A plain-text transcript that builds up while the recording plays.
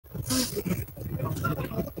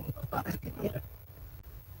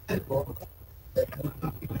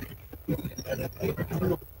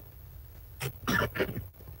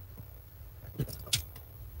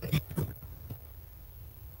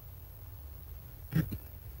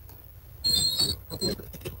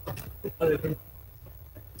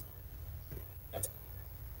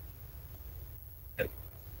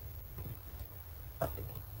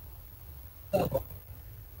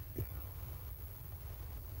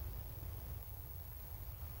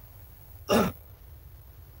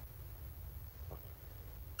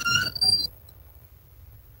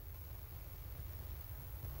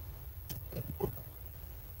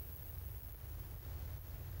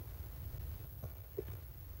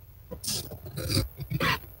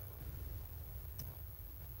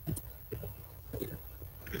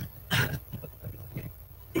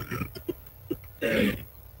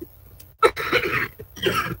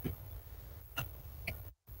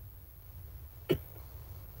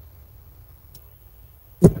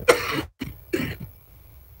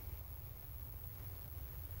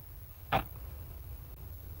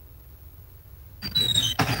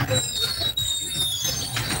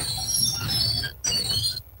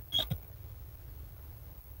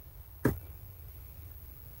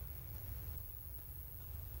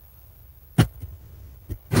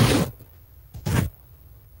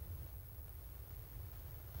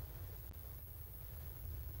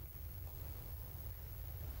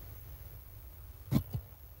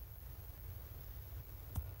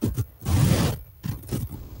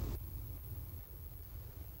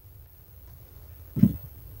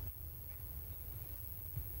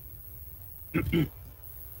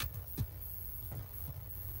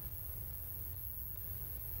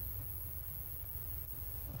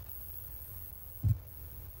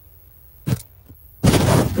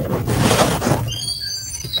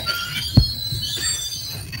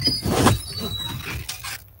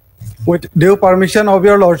With due permission of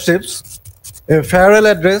your lordships, a farewell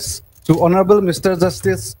address to Honorable Mr.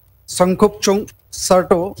 Justice Songkhupchung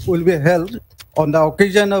Serto will be held on the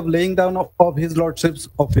occasion of laying down of his lordship's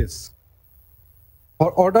office.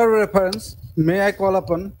 For order of reference, may I call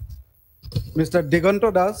upon Mr.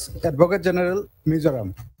 Diganto Das, Advocate General,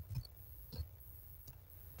 Mizoram.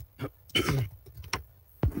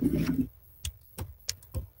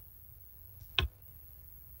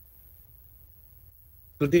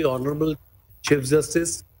 To the Honorable Chief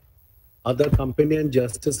Justice, other companion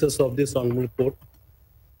justices of this Honorable Court,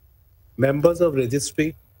 members of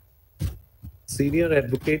registry, senior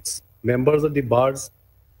advocates, members of the bars,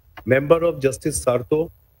 member of Justice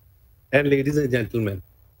Sarto, and ladies and gentlemen.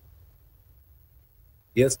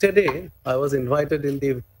 Yesterday, I was invited in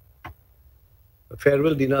the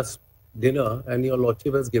farewell dinner, and your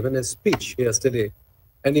Lordship has given a speech yesterday.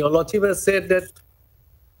 And your Lordship has said that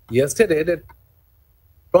yesterday that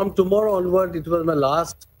from tomorrow onward, it was my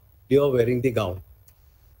last year wearing the gown.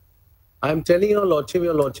 I'm telling your Lordship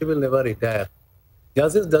will never retire.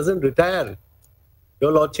 Justice doesn't retire.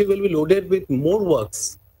 Your Lordship will be loaded with more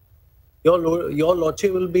works. Your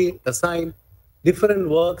Lordship will be assigned different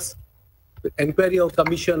works, inquiry of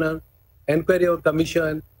commissioner, inquiry of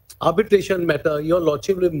commission, arbitration matter. Your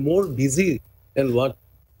Lordship will be more busy than what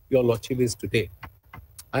your Lordship is today.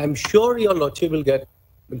 I am sure your Lordship will get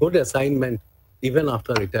a good assignment even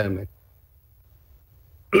after retirement.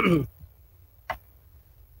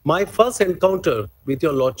 My first encounter with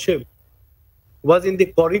your Lordship was in the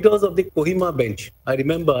corridors of the Kohima bench. I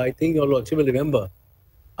remember, I think your Lordship will remember.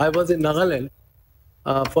 I was in Nagaland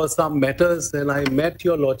for some matters and I met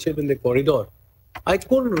your Lordship in the corridor. I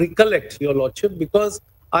couldn't recollect your Lordship because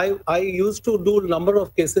I used to do a number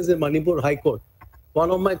of cases in Manipur High Court. One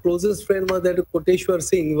of my closest friends was that Koteshwar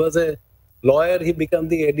Singh. He was a lawyer. He became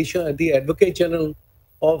the Advocate General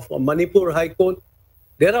of Manipur High Court.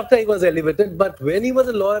 Thereafter, he was elevated. But when he was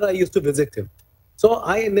a lawyer, I used to visit him. So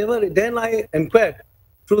then I inquired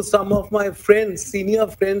through some of my friends, senior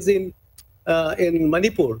friends in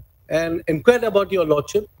Manipur, and inquired about your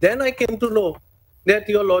Lordship. Then I came to know that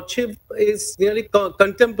your Lordship is nearly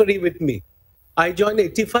contemporary with me. I joined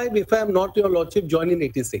 85. If I am not your Lordship, joined in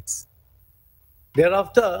 86.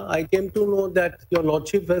 Thereafter, I came to know that your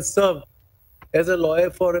Lordship has served as a lawyer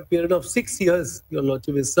for a period of 6 years. Your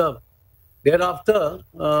Lordship has served. Thereafter,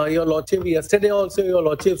 your Lordship, yesterday also your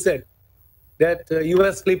Lordship said that you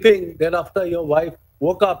were sleeping. Thereafter, your wife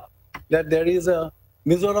woke up that there is a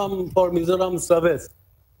Mizoram service,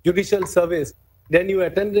 judicial service. Then you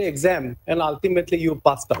attended the exam and ultimately you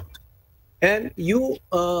passed out. And you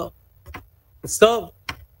serve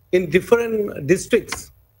in different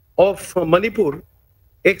districts of Manipur,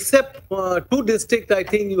 except 2 districts I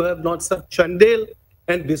think you have not served. Chandel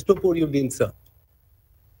and Bishnupur you didn't serve.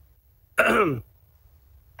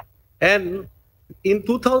 And in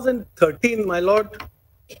 2013, my Lord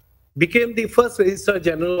became the first Registrar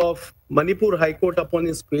General of Manipur High Court upon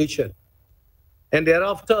his creation. And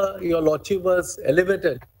thereafter, your Lordship was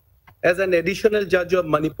elevated as an additional judge of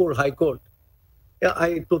Manipur High Court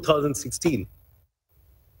in 2016.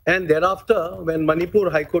 And thereafter, when Manipur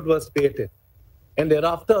High Court was created, and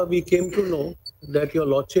thereafter we came to know that your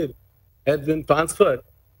Lordship has been transferred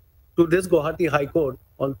to this Guwahati High Court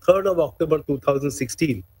on 3rd of October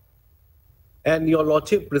 2016. And your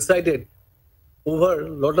Lordship presided over a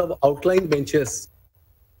lot of outlying benches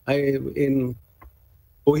in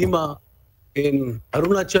Kohima, in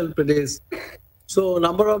Arunachal Pradesh. So a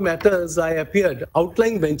number of matters I appeared,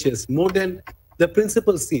 outlying benches, more than the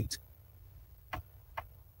principal seat.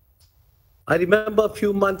 I remember a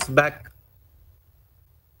few months back,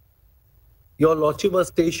 your Lordship was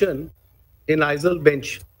stationed in Aizawl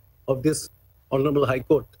bench of this Honorable High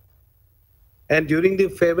Court. And during the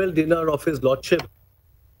farewell dinner of His Lordship,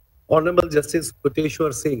 Honorable Justice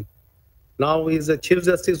Koteshwar Singh, now he is the Chief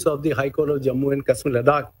Justice of the High Court of Jammu and Kashmir,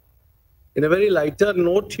 Ladakh. In a very lighter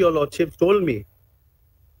note, your Lordship told me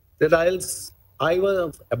that I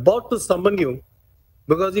was about to summon you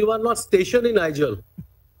because you are not stationed in Aizawl.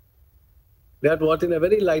 That what in a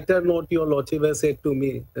very lighter note your Lordship has said to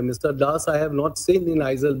me, that Mr. Das, I have not seen in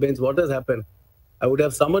Aizawl bench what has happened. I would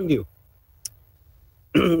have summoned you.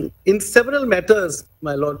 In several matters,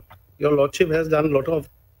 my Lord, your Lordship has done a lot of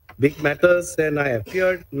big matters and I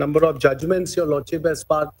appeared, number of judgments your Lordship has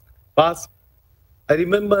passed. I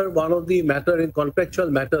remember one of the matter in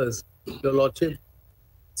contractual matters, your Lordship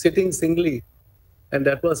sitting singly, and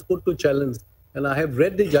that was put to challenge. And I have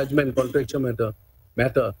read the judgment, contractual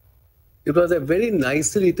matter. It was a very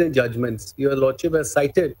nicely written judgment. Your Lordship has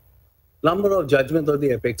cited number of judgments of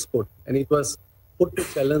the apex court, and it was put to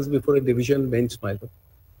challenge before a division bench, my Lord.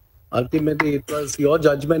 Ultimately, it was your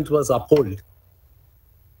judgment was upheld.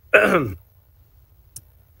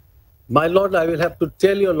 My Lord, I will have to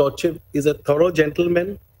tell your Lordship is a thorough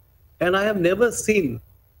gentleman, and I have never seen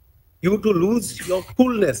you to lose your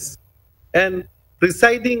coolness and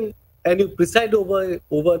presiding, and you preside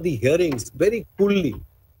over the hearings very coolly,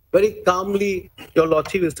 very calmly. Your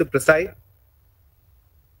Lordship is to preside.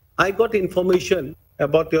 I got information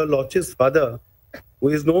about your Lordship's father, who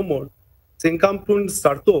is no more. Songkhupchung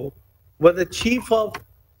Serto was the chief of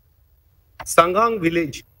Sangang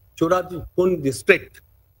village, Churadpun district,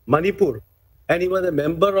 Manipur, and he was a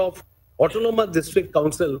member of Autonomous District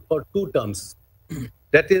Council for 2 terms.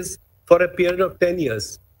 That is for a period of 10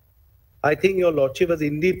 years. I think your Lordship has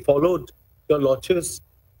indeed followed your Lordship's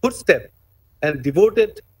footsteps and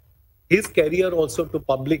devoted his career also to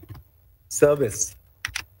public service.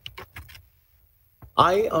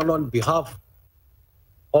 I, on behalf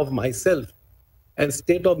of myself and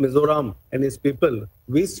state of Mizoram and its people,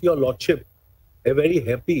 wish your Lordship a very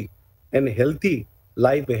happy and healthy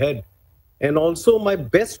life ahead, and also my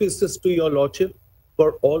best wishes to your Lordship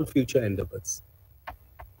for all future endeavors.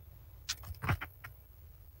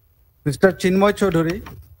 Mr. Chinmoy Chaudhary,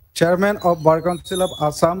 Chairman of Bar Council of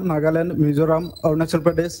Assam, Nagaland, Mizoram, Arunachal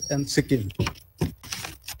Pradesh, and Sikkim.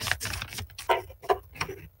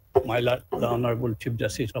 My Lord, the Honorable Chief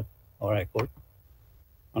Justice of our High Court,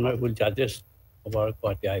 Honorable Judges of our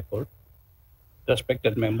Guwahati High Court,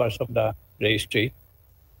 respected members of the registry,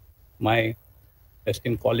 my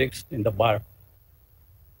esteemed colleagues in the bar,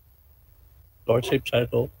 Lordship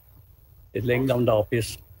Serto is laying down the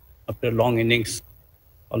office after a long innings,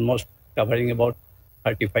 almost covering about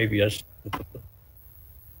 35 years.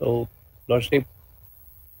 So, Lordship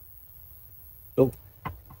took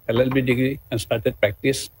LLB degree and started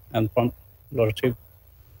practice, and from Lordship,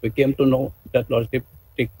 we came to know that Lordship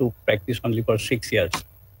took to practice only for 6 years.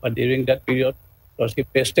 But during that period, Lordship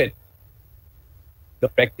tested the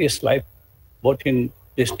practice life both in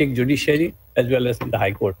district judiciary as well as in the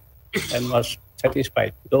High Court, and was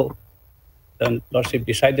satisfied. Though then Lordship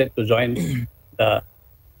decided to join the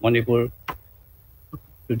Manipur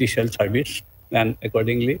Judicial Service, and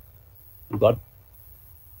accordingly got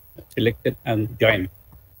selected and joined.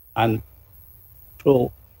 And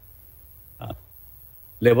through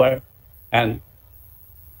labor and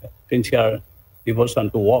sincere devotion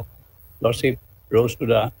to work, Lordship rose to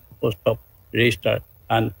the post of registrar,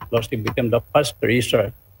 and Lordship became the first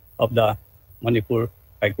registrar of the Manipur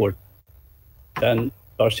High Court. Then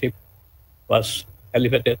Lordship was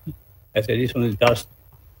elevated as additional judge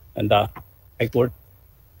in the High Court,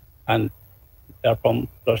 and therefrom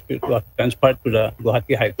Lordship was transferred to the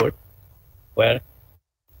Guwahati High Court, where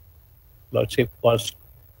Lordship was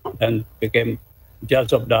then became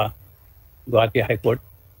judge of the Guwahati High Court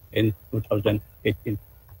in 2018.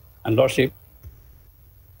 And Lordship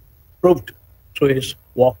proved through his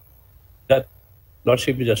work that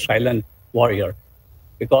Lordship is a silent warrior,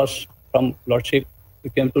 because from Lordship we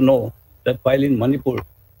came to know that while in Manipur,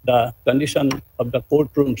 the condition of the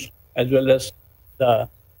courtrooms as well as the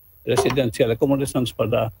residential accommodations for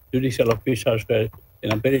the judicial officers were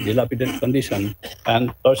in a very dilapidated condition,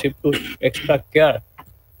 and Lordship took extra care,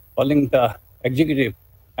 calling the executive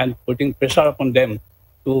and putting pressure upon them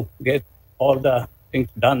to get all the things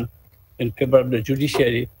done in favor of the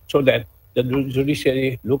judiciary, so that the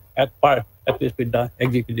judiciary look at par, at least with the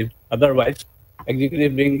executive. Otherwise,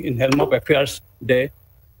 executive being in helm of affairs, they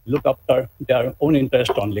look after their own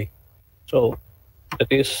interest only. So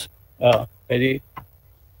that is very,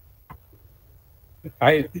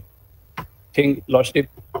 I think Lordship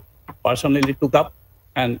personally took up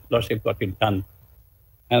and Lordship got it done.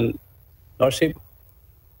 And Lordship,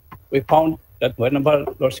 we found that whenever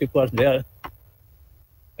Lordship was there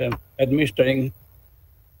administering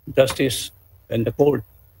justice in the court,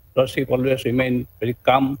 Lordship always remained very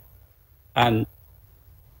calm, and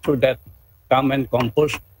through that calm and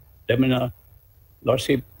composed demeanor,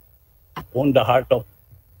 Lordship won the heart of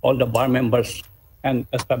all the bar members and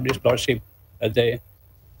established Lordship as a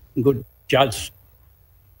good judge.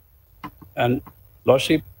 And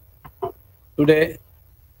Lordship, today,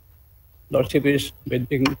 Lordship is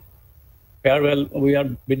bidding farewell. We are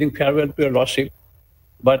bidding farewell to your Lordship,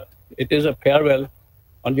 but it is a farewell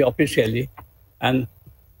only officially, and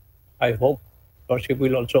I hope Lordship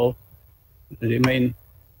will also remain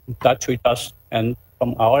in touch with us. And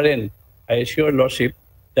from our end, I assure Lordship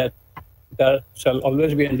that there shall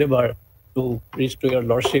always be endeavor to reach to your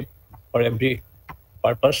Lordship for every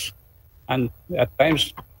purpose. And at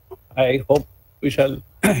times, I hope we shall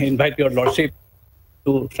invite your Lordship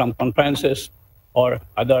to some conferences or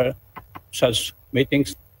other such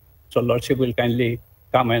meetings. So Lordship will kindly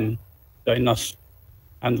come and join us,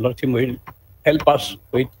 and Lordship will help us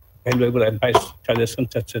with valuable advice,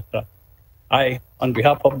 suggestions, etc. I, on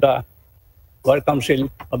behalf of the Bar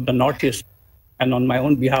Council of the Northeast and on my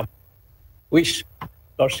own behalf, wish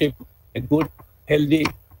Lordship a good, healthy,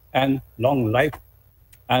 and long life,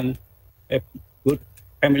 and a good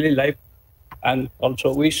family life, and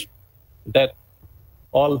also wish that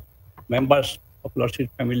all members of Lordship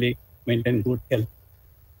family maintain good health.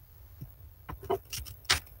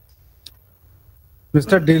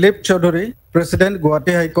 Mr. Dilip Chaudhary, President,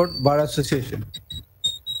 Guwahati High Court Bar Association.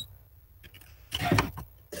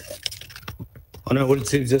 Honorable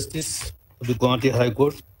Chief Justice of the Guwahati High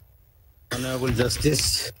Court, Honorable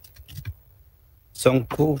Justice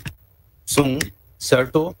Songkhupchung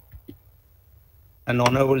Serto, and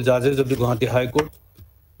Honorable Judges of the Guwahati High Court,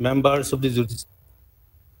 members of the Judicial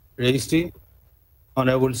Registry,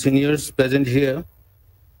 Honorable Seniors present here,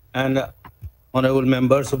 and Honorable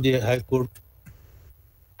members of the High Court.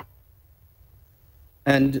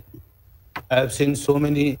 And I have seen so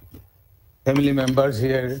many family members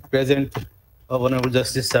here present of Honorable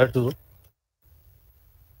Justice Serto.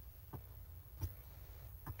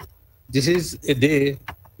 This is a day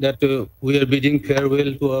that we are bidding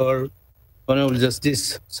farewell to our Honorable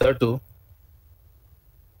Justice Serto.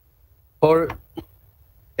 For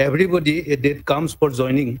everybody, a day comes for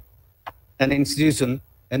joining an institution,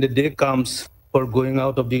 and a day comes for going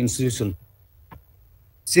out of the institution.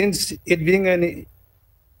 Since it being an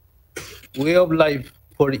way of life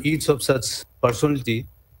for each of such personality,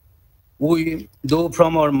 we, though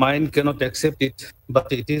from our mind cannot accept it, but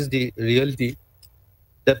it is the reality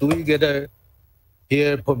that we gather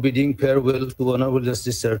here for bidding farewell to Honorable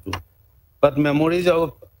Justice Serto. But memories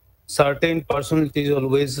of certain personalities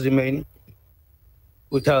always remain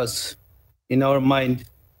with us in our mind.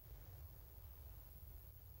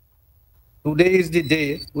 Today is the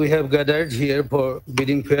day we have gathered here for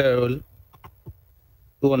bidding farewell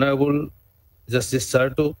to Honorable Justice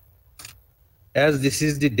Serto, as this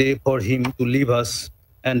is the day for him to leave us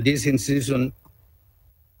and this institution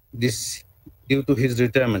due to his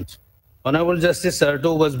retirement. Honorable Justice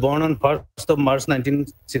Serto was born on 1st of March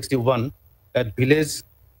 1961 at village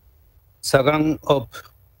Sagang of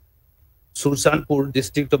Sursanpur,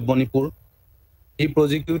 district of Manipur. He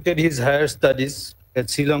prosecuted his higher studies at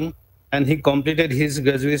Shillong, and he completed his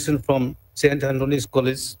graduation from St. Anthony's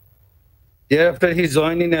College. Thereafter, he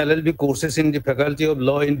joined in LLB courses in the Faculty of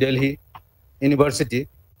Law in Delhi University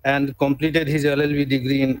and completed his LLB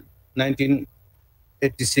degree in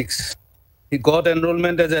 1986. He got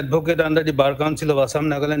enrollment as advocate under the Bar Council of Assam,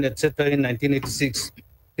 Nagaland, etc. in 1986.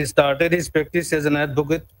 He started his practice as an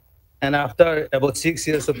advocate, and after about 6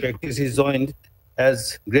 years of practice, he joined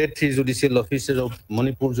as Grade 3 Judicial Officer of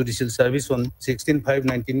Manipur Judicial Service on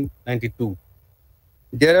 16/5/1992.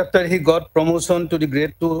 Thereafter, he got promotion to the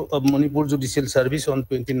Grade 2 of Manipur Judicial Service on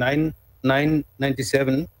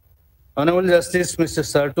 29/9/97. Honorable Justice Mr.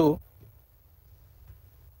 Serto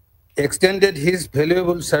extended his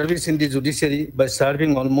valuable service in the judiciary by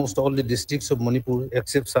serving almost all the districts of Manipur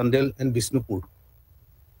except Sandel and Bishnupur.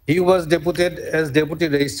 He was deputed as Deputy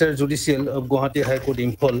Registrar Judicial of Guwahati High Court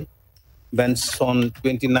Imphal bench on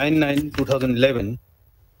 29/9/2011.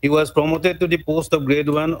 He was promoted to the post of Grade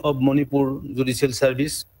 1 of Manipur Judicial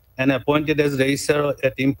Service and appointed as Registrar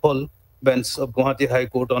at Imphal bench of Guwahati High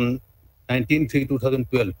Court on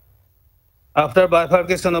 19/3/2012. After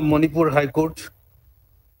bifurcation of Manipur High Court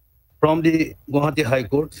from the Guwahati High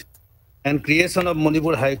Court and creation of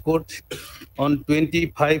Hon'Ble High Court on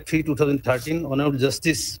 25/3/2013, Honorable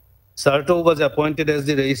Justice Serto was appointed as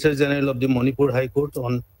the Registrar General of the Manipur High Court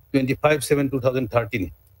on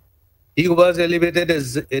 25/7/2013. He was elevated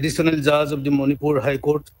as Additional Judge of the Manipur High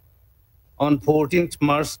Court on 14th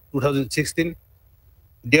March 2016.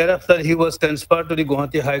 Thereafter, he was transferred to the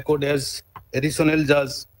Guwahati High Court as Additional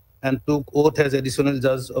Judge and took oath as Additional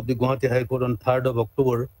Judge of the Guwahati High Court on 3rd of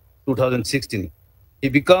October 2016. He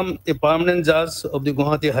became a permanent judge of the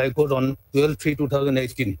Guwahati High Court on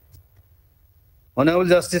 12/3/2018. Honorable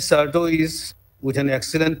Justice Serto is with an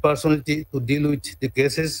excellent personality to deal with the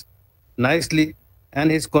cases nicely,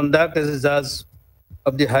 and his conduct as a judge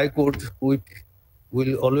of the High Court, which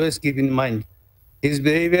will always keep in mind. His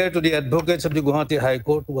behavior to the advocates of the Guwahati High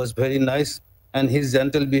Court was very nice, and his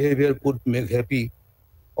gentle behavior could make happy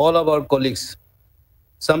all of our colleagues.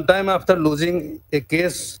 Sometime after losing a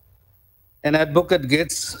case, an advocate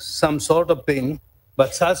gets some sort of pain,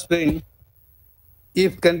 but such pain,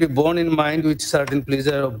 if can be borne in mind with certain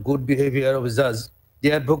pleasure of good behavior of a judge,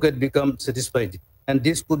 the advocate becomes satisfied. And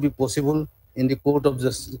this could be possible in the court of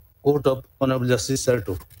Honorable Justice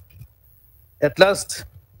Serto. At last,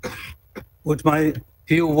 with my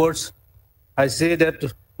few words, I say that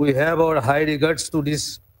we have our high regards to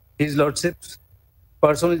His Lordship's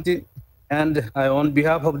personality, and I, on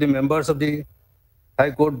behalf of the members of the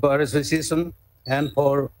High Court Bar Association and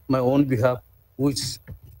for my own behalf, wish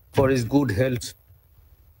for his good health.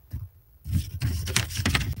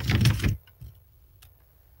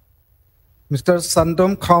 Mr.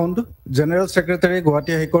 Sandom Khound, General Secretary,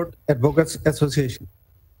 Guwahati High Court Advocates Association.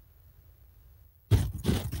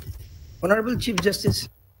 Honorable Chief Justice,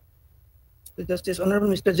 Honorable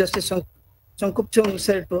Mr. Justice Songkhupchung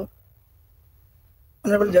Serto,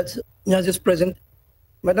 Honorable Judges present,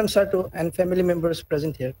 Madam Serto and family members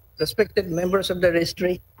present here, respected members of the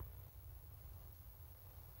registry,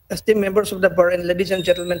 esteemed members of the bar, and ladies and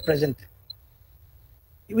gentlemen present.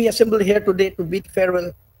 We assemble here today to bid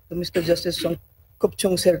farewell to Mr. Justice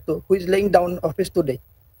Songkhupchung Serto, who is laying down office today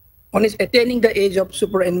on his attaining the age of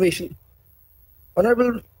superannuation.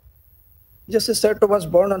 Honorable Justice Serto was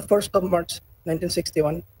born on 1st of March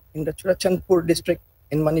 1961 in the Churachandpur district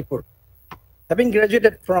in Manipur. Having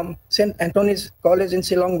graduated from St. Anthony's College in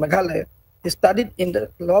Shillong, Meghalaya, he studied in the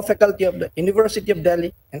law faculty of the University of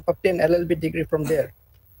Delhi and obtained LLB degree from there.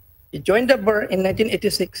 He joined the bar in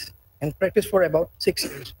 1986 and practiced for about 6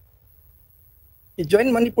 years. He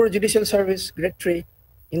joined Manipur Judicial Service Grade 3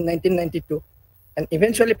 in 1992 and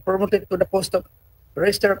eventually promoted to the post of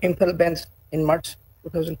Registrar of Imphal Bench in March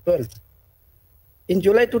 2012. In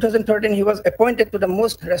July 2013, he was appointed to the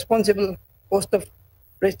most responsible post of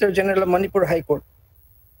Registrar General of Manipur High Court.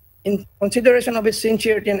 In consideration of his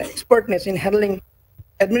sincerity and expertness in handling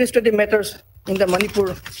administrative matters in the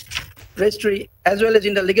Manipur registry as well as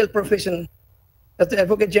in the legal profession, as the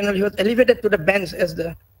Advocate General, he was elevated to the bench as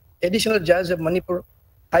the Additional Judge of Manipur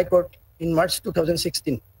High Court in March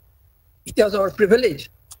 2016. It was our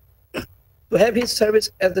privilege to have his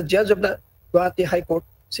service as the Judge of the Guwahati High Court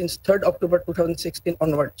since 3rd October 2016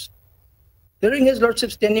 onwards. During his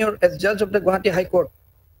Lordship's tenure as Judge of the Guwahati High Court,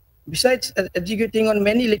 besides executing on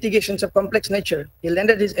many litigations of complex nature, he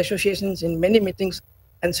lended his associations in many meetings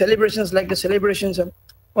and celebrations like the celebrations of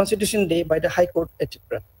Constitution Day by the High Court,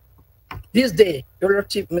 etc. This day, Your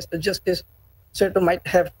Lordship, Mr. Justice Serto, might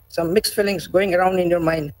have some mixed feelings going around in your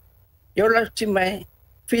mind. Your Lordship may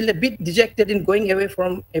feel a bit dejected in going away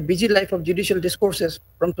from a busy life of judicial discourses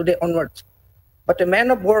from today onwards. But a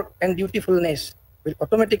man of work and dutifulness will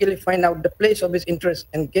automatically find out the place of his interest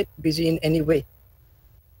and get busy in any way.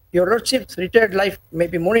 Your Lordship's retired life may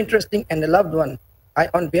be more interesting and a loved one. I,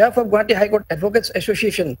 on behalf of Guwahati High Court Advocates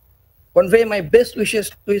Association, convey my best wishes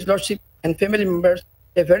to His Lordship and family members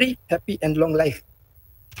a very happy and long life.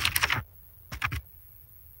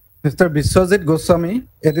 Mr. Biswajit Goswami,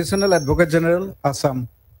 Additional Advocate General, Assam.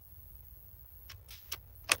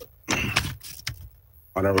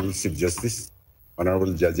 Honorable Chief Justice,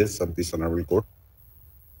 Honorable Judges of this Honorable Court,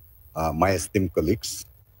 my esteemed colleagues,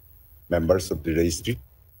 members of the registry,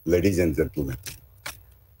 ladies and gentlemen.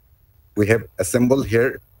 We have assembled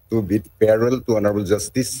here to bid farewell to Honorable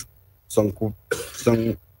Justice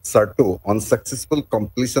Songkhupchung Serto, on successful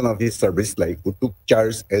completion of his service life, who took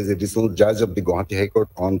charge as additional judge of the Guwahati High Court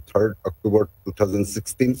on 3rd October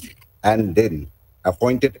 2016, and then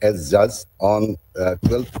appointed as judge on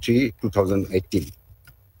 12/3/2018.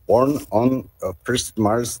 Born on 1st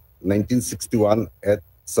March 1961 at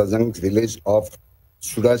Sajang village of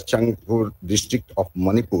Surajchangpur district of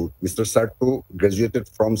Manipur, Mr. Serto graduated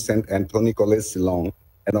from St. Anthony College, Shillong,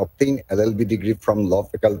 and obtained LLB degree from Law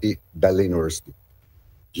Faculty, Delhi University.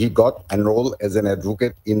 He got enrolled as an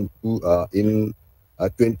advocate in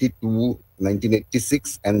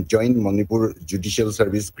 1986 and joined Manipur Judicial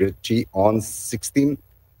Service Grade 3 on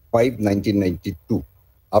 16/5/1992.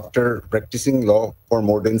 After practicing law for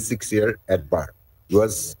more than 6 years at bar, he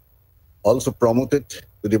was also promoted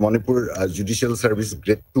to the Manipur Judicial Service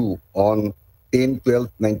Grade 2 on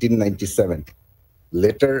 10/12/1997.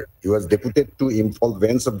 Later, he was deputed to Imphal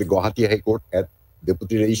Bench of the Guwahati High Court at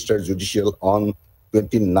Deputy Registrar Judicial on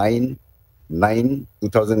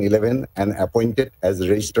 29/9/2011 and appointed as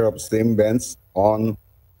Registrar of same bench on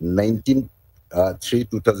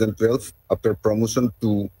 19/3/2012 after promotion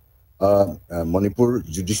to Manipur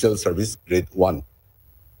Judicial Service Grade 1.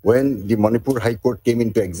 When the Manipur High Court came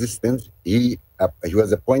into existence, he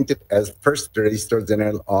was appointed as First Registrar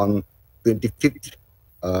General on 25th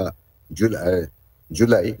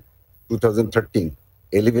July 2013,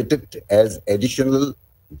 elevated as additional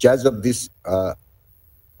judge of this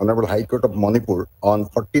Honorable High Court of Manipur on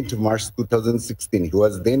 14th March 2016. He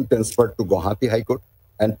was then transferred to Guwahati High Court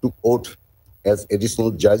and took oath as additional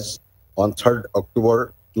judge on 3rd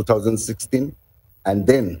October 2016, and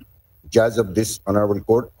then judge of this Honorable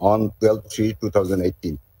Court on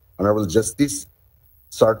 12/3/2018. Honorable Justice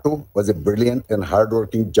Serto was a brilliant and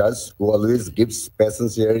hardworking judge who always gives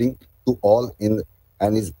patience hearing to all and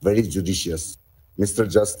is very judicious. Mr.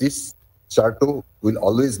 Justice Serto will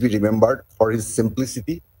always be remembered for his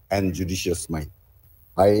simplicity and judicious mind.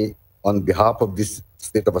 I, on behalf of this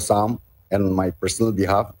state of Assam and my personal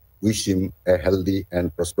behalf, wish him a healthy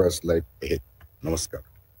and prosperous life ahead. Namaskar.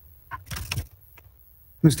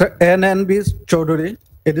 Mr. N.N.B. Chaudhary,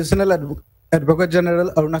 Additional Advocate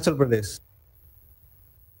General, Arunachal Pradesh.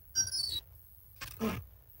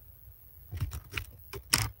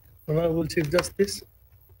 Honorable Chief Justice,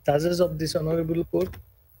 judges of this Honorable Court,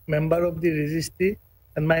 member of the Registry,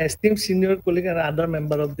 and my esteemed senior colleague and other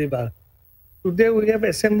member of the bar. Today we have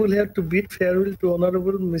assembled here to bid farewell to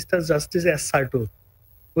Honorable Mr. Justice S. Serto,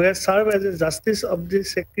 who has served as a justice of the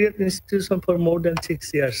Secretariat institution for more than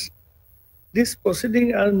 6 years. This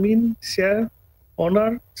proceeding are mean share,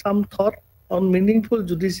 honor, some thought on meaningful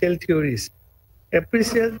judicial theories.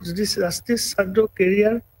 Appreciate Justice Serto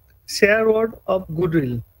career, share word of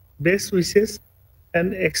goodwill, best wishes,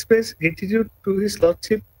 and express gratitude to his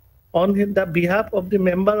lordship on the behalf of the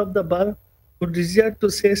member of the bar who desire to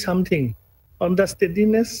say something on the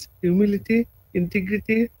steadiness, humility,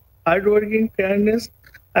 integrity, hardworking, fairness,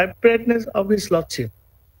 uprightness of his lordship.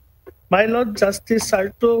 My Lord Justice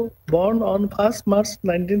Serto, born on 1st March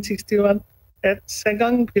 1961 at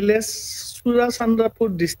Segang village,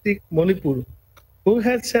 Surachandrapur district, Manipur, who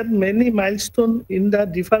has set many milestones in the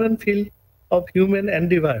different field of human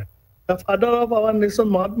endeavor. The father of our nation,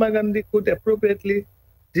 Mahatma Gandhi, could appropriately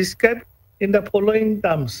describe in the following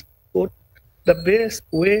terms, quote, the best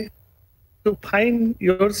way to find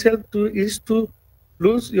yourself is to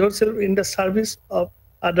lose yourself in the service of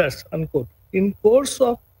others, unquote. In course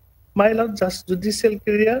of my Lord judicial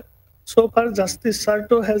career, so far Justice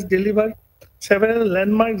Serto has delivered several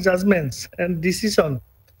landmark judgments and decisions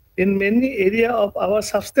in many areas of our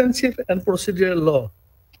substantive and procedural law.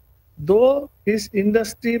 Though his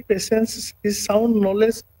industry presents his sound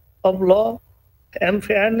knowledge of law and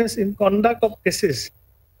fairness in conduct of cases,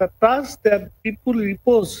 the trust that people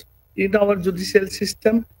repose in our judicial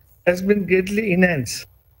system has been greatly enhanced.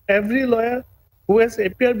 Every lawyer who has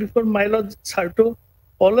appeared before my Lord Serto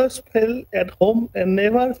always felt at home and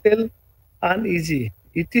never felt uneasy.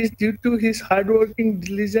 It is due to his hardworking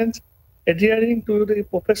diligence, adhering to the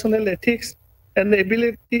professional ethics, and the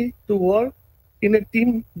ability to work in a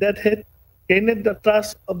team that had gained the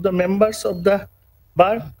trust of the members of the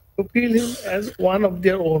bar who feel him as one of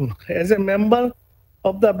their own. As a member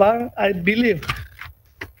of the bar, I believe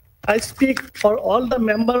I speak for all the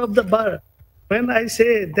members of the bar when I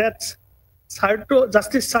say that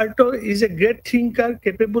Justice Serto is a great thinker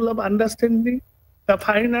capable of understanding the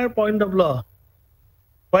finer point of law.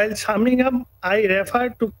 While summing up, I refer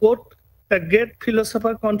to quote the great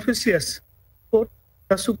philosopher Confucius, quote,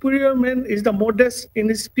 the superior man is the modest in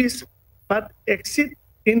his speech, but exceed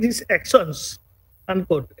in his actions,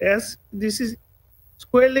 unquote, as this is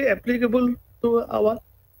squarely applicable to our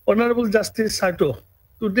Honorable Justice Serto.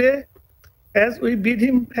 Today, as we bid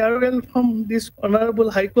him farewell from this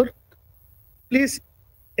Honorable High Court, please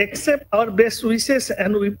accept our best wishes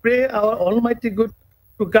and we pray our Almighty God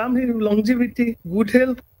to grant him longevity, good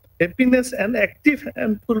health, happiness, and active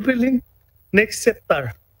and fulfilling next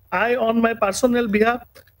chapter. I, on my personal behalf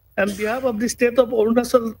and behalf of the state of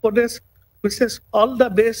Arunachal Pradesh, wishes all the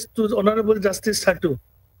best to Honorable Justice Serto.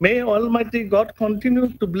 May Almighty God continue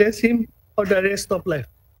to bless him for the rest of life.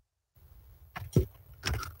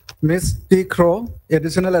 Ms. T. Crow,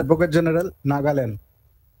 Additional Advocate General, Nagaland.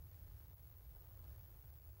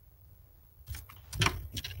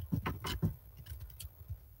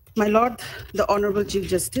 My Lord, the Honorable Chief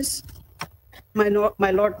Justice, my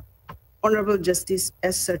Lord, Honorable Justice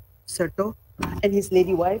S. Serto, and his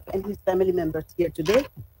lady wife and his family members here today,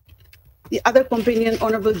 the other companion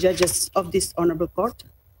honorable judges of this honorable court,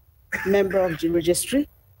 member of the registry,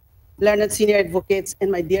 learned senior advocates,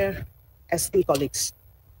 and my dear esteemed colleagues.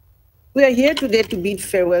 We are here today to bid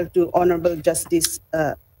farewell to Honorable Justice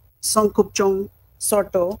Songkhupchung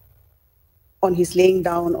Serto on his laying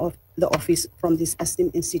down of the office from this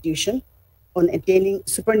esteemed institution on attaining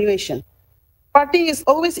superannuation. Parting is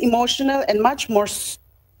always emotional and much more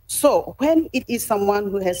so when it is someone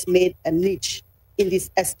who has made a niche in this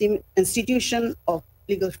esteemed institution of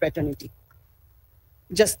legal fraternity.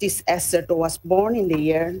 Justice S. Serto was born in the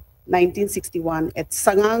year 1961 at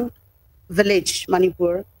Sangang Village,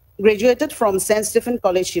 Manipur, graduated from St. Stephen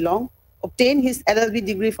College, Shillong, obtained his LLB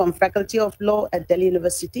degree from Faculty of Law at Delhi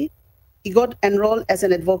University. He got enrolled as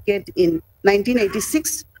an advocate in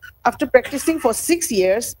 1986. After practicing for 6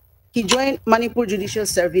 years, he joined Manipur Judicial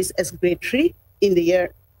Service as grade 3 in the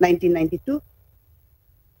year 1992.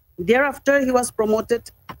 Thereafter, he was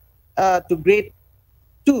promoted to grade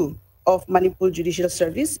 2 of Manipur Judicial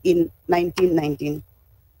Service in 1919.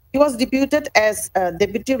 He was deputed as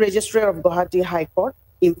Deputy Registrar of Guwahati High Court,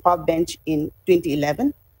 Imphal Bench in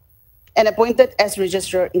 2011, and appointed as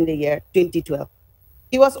Registrar in the year 2012.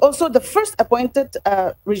 He was also the first appointed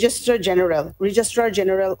Registrar General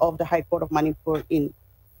of the High Court of Manipur in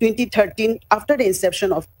 2013 after the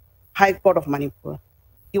inception of High Court of Manipur.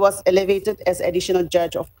 He was elevated as Additional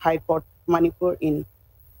Judge of High Court Manipur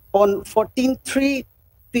on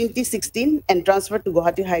 14/3/2016 and transferred to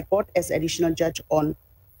Guwahati High Court as Additional Judge on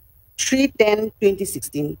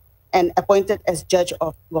 3/10/2016 and appointed as Judge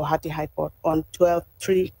of Guwahati High Court on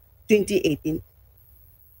 12/3/2018.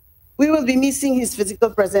 We will be missing his physical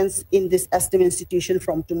presence in this esteemed institution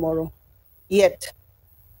from tomorrow. Yet,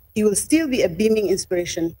 he will still be a beaming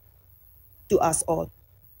inspiration to us all.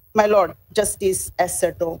 My Lord, Justice S.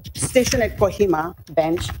 Serto, stationed at Kohima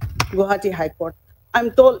Bench, Guwahati High Court,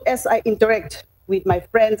 I'm told as I interact with my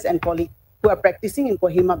friends and colleagues who are practicing in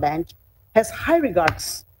Kohima Bench, has high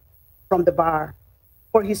regards from the bar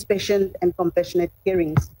for his patient and compassionate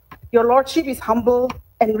hearings. Your Lordship is humble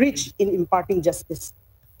and rich in imparting justice.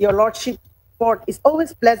 Your Lordship court is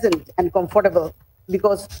always pleasant and comfortable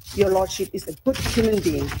because your Lordship is a good human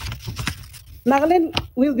being. Nagaland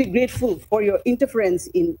will be grateful for your interference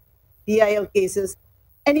in PIL cases,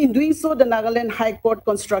 and in doing so, the Nagaland High Court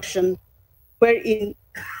construction, wherein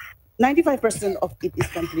 95% of it is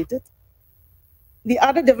completed. The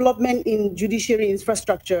other development in judiciary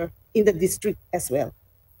infrastructure in the district as well.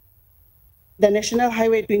 The National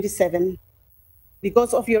Highway 27,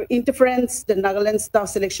 because of your interference, the Nagaland Staff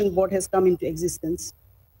Selection Board has come into existence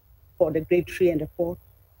for the grade 3 and the 4.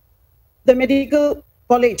 The medical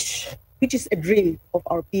college, which is a dream of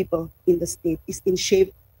our people in the state, is in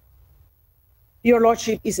shape. Your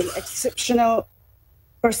Lordship is an exceptional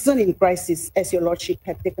person in crisis, as your Lordship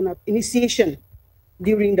had taken up initiation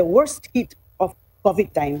during the worst hit of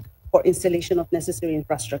COVID time for installation of necessary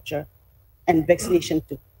infrastructure and vaccination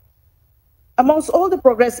too. Amongst all the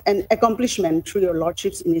progress and accomplishment through your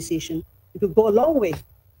Lordship's initiation, it will go a long way.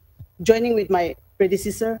 Joining with my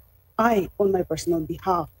predecessor, I, on my personal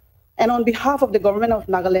behalf, and on behalf of the government of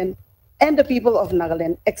Nagaland and the people of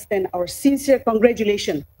Nagaland, extend our sincere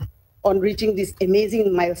congratulations on reaching this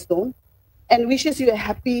amazing milestone and wishes you a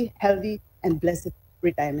happy, healthy, and blessed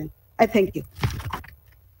retirement. I thank you.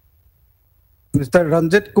 Mr.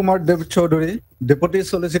 Ranjit Kumar Dev Chaudhary, Deputy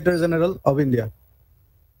Solicitor General of India.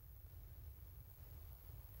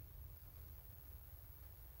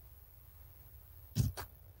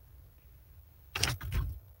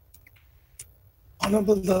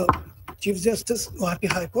 Honorable the Chief Justice, Guwahati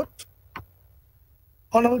High Court,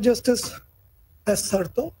 Honorable Justice S.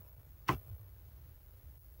 Serto,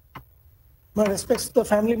 my respects to the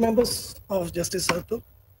family members of Justice Serto,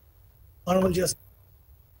 Honorable Judges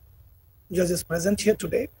present here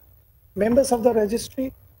today, members of the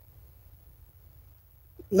registry,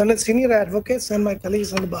 learned senior advocates, and my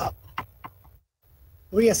colleagues on the bar.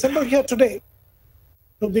 We assemble here today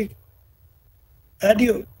to be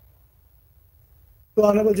adieu to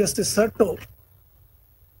Honorable Justice Serto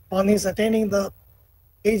on his attaining the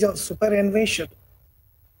age of superannuation.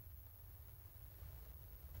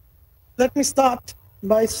 Let me start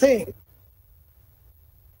by saying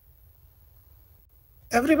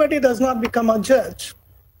everybody does not become a judge.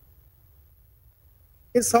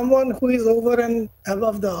 Is someone who is over and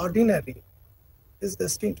above the ordinary, is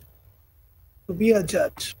destined to be a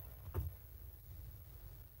judge.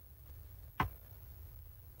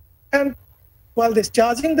 And while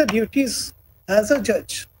discharging the duties as a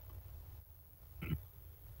judge,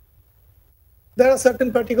 there are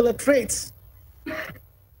certain particular traits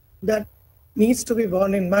that needs to be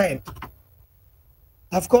borne in mind.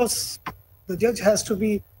 Of course, the judge has to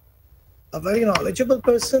be a very knowledgeable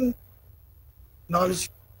person, knowledge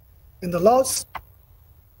in the laws,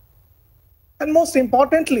 and most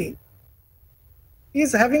importantly, he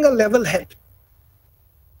is having a level head.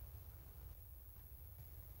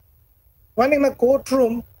 When in a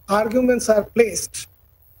courtroom, arguments are placed,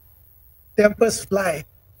 tempers fly.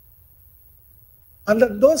 Under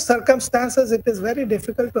those circumstances, it is very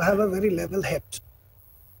difficult to have a very level head.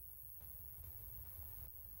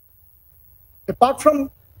 Apart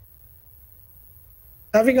from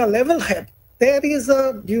having a level head, there is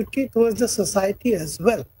a duty towards the society as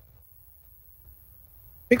well.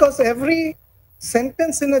 Because every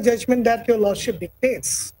sentence in a judgment that your lordship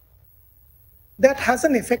dictates, that has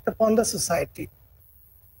an effect upon the society.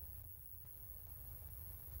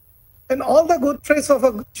 And all the good traits of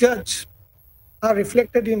a judge are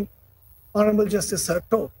reflected in Honorable Justice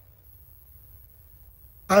Serto.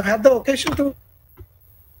 I've had the occasion to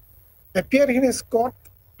appear in his court,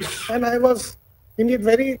 and I was indeed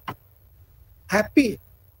very happy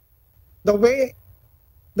the way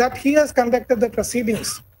that he has conducted the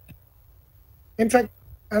proceedings. In fact,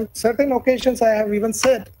 on certain occasions I have even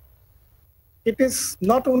said, it is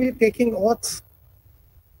not only taking oaths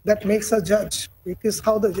that makes a judge, it is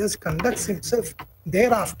how the judge conducts himself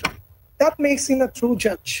thereafter. That makes him a true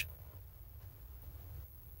judge.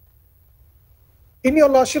 In your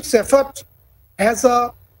lordship's effort as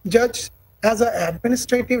a judge, as an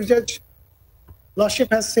administrative judge,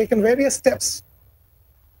 lordship has taken various steps.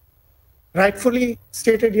 Rightfully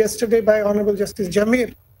stated yesterday by Honorable Justice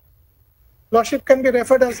Jamir, lordship can be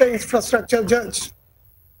referred as an infrastructure judge.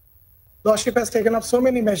 Lordship has taken up so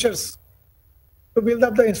many measures to build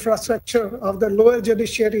up the infrastructure of the lower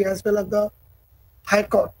judiciary as well as the High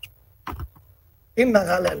Court in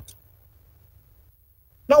Nagaland.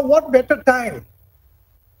 Now, what better time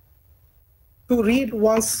to read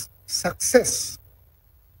one's success?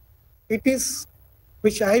 It is,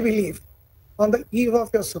 which I believe, on the eve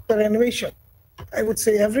of your superannuation, I would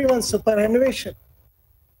say everyone's superannuation,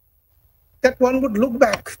 that one would look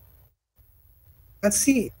back and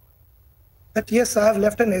see that yes, I have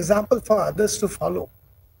left an example for others to follow.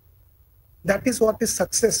 That is what is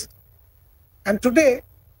success. And today,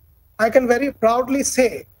 I can very proudly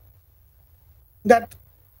say that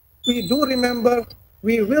we do remember,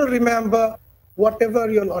 we will remember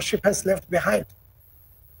whatever your lordship has left behind.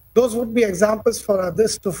 Those would be examples for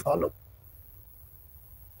others to follow.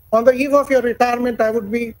 On the eve of your retirement, I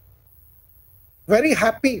would be very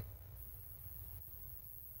happy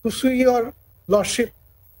to see your lordship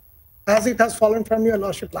as it has fallen from your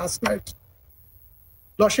lordship last night.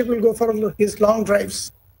 Lordship will go for his long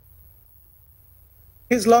drives.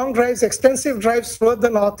 His long drives, extensive drives toward the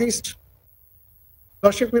northeast.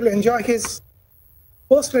 Lordship will enjoy his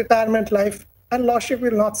post-retirement life, and lordship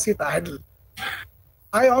will not sit idle.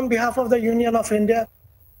 I, on behalf of the Union of India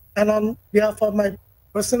and on behalf of my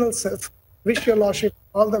personal self, wish your lordship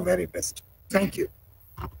all the very best. Thank you.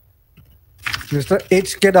 Mr.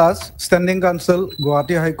 H. K. Das, Standing Counsel,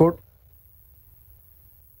 Guwahati High Court.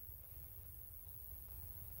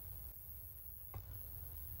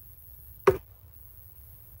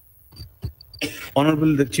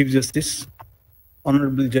 Honorable the Chief Justice,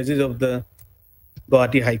 Honorable Judges of the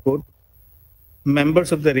Guwahati High Court,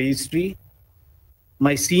 members of the registry,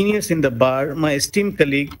 my seniors in the bar, my esteemed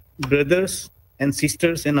colleague, brothers and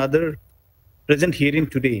sisters and other present herein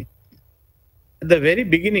today. At the very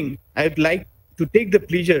beginning, I would like to take the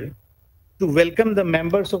pleasure to welcome the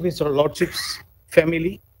members of His Lordship's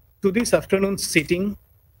family to this afternoon's sitting,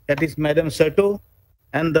 that is Madam Serto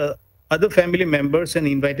and the other family members and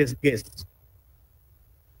invited guests.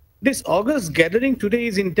 This august gathering today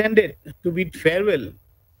is intended to bid farewell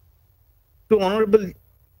to Honorable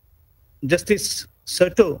Justice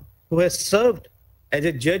Serto, who has served as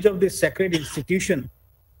a judge of this sacred institution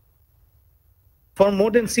for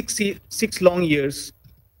more than six long years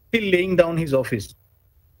till laying down his office.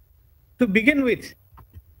 To begin with,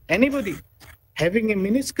 anybody having a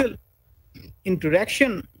minuscule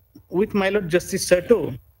interaction with my Lord Justice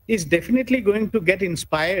Serto is definitely going to get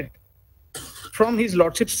inspired from his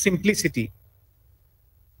Lordship's simplicity.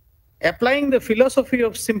 Applying the philosophy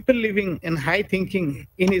of simple living and high thinking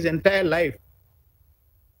in his entire life,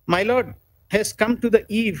 my Lord has come to the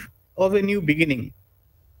eve of a new beginning.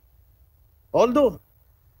 Although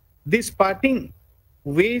this parting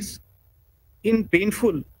weighs in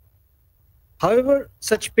painful, however,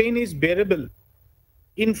 such pain is bearable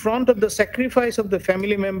in front of the sacrifice of the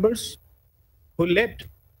family members who led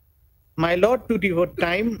my Lord to devote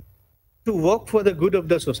time to work for the good of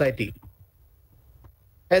the society.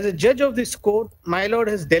 As a judge of this court, my Lord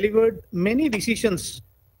has delivered many decisions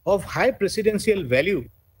of high presidential value,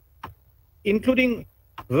 including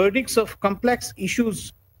verdicts of complex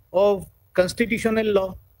issues of constitutional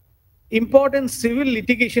law, important civil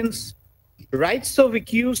litigations, rights of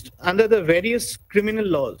accused under the various criminal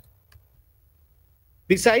laws.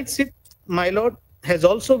 Besides it, my Lord has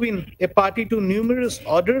also been a party to numerous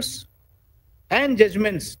orders and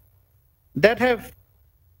judgments that have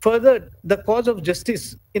furthered the cause of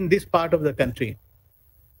justice in this part of the country.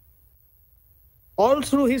 All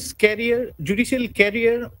through his career, judicial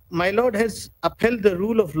career, my Lord has upheld the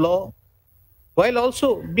rule of law while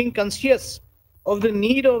also being conscious of the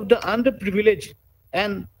need of the underprivileged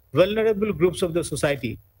and vulnerable groups of the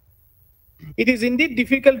society. It is indeed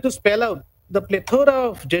difficult to spell out the plethora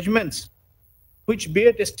of judgments which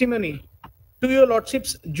bear testimony to your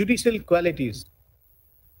Lordship's judicial qualities.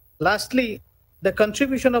 Lastly, the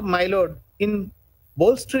contribution of my Lord in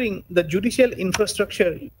bolstering the judicial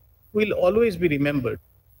infrastructure will always be remembered.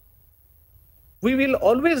 We will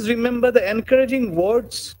always remember the encouraging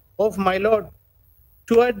words of my Lord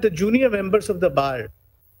toward the junior members of the bar.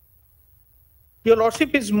 Your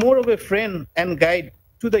Lordship is more of a friend and guide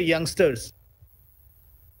to the youngsters.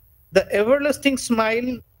 The everlasting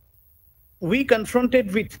smile we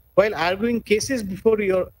confronted with while arguing cases before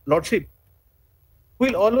your Lordship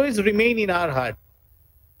will always remain in our heart.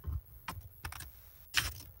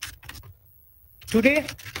 Today,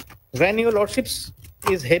 when your Lordships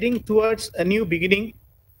is heading towards a new beginning,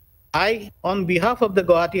 I, on behalf of the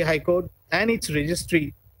Guwahati High Court and its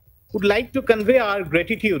registry, would like to convey our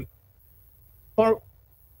gratitude for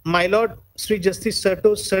my Lord Sri Justice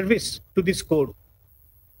Serto's service to this court.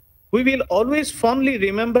 We will always fondly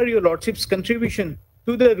remember your Lordship's contribution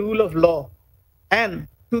to the rule of law and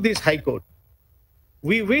to this High Court.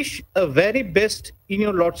 We wish a very best in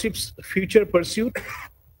your Lordship's future pursuit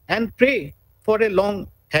and pray for a long,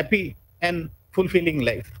 happy and fulfilling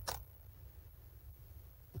life.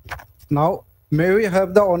 Now, may we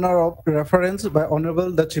have the honor of reference by Honorable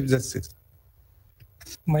the Chief Justice.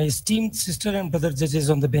 My esteemed sister and brother judges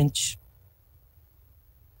on the bench,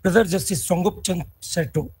 Brother Justice Songkhupchung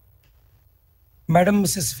Serto, Madam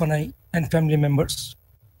Mrs. Fanai and family members,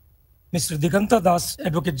 Mr. Diganta Das,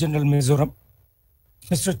 Advocate General Mizoram,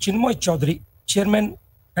 Mr. Chinmoy Chaudhary, Chairman,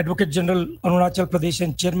 Advocate General Arunachal Pradesh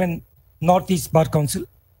and Chairman, Northeast Bar Council,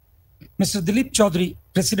 Mr. Dilip Chaudhary,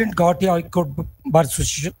 President Guwahati High Court Bar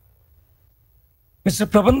Association, Mr.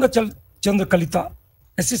 Prabandha Chandra Kalita,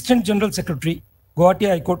 Assistant General Secretary, Guwahati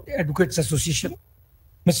High Court Advocates Association,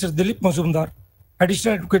 Mr. Dilip Mazumdar,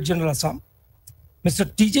 Additional Advocate General Assam,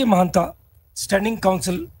 Mr. T.J. Mahanta, Standing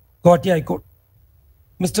Counsel, Guwahati High Court,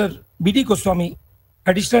 Mr. B.D. Goswami,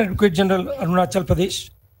 Additional Advocate General Arunachal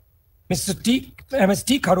Pradesh, Mr.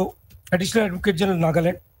 M.S.T. Kharo, Additional Advocate General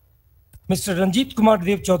Nagaland, Mr. Ranjit Kumar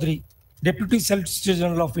Dev Chaudhary, Deputy Solicitor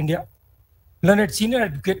General of India, learned senior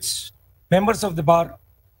advocates, members of the bar,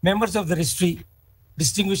 members of the registry,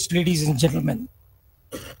 distinguished ladies and gentlemen.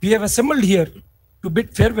 We have assembled here to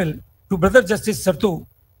bid farewell to Brother Justice Serto,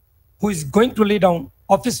 who is going to lay down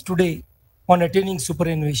office today on attaining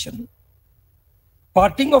superannuation.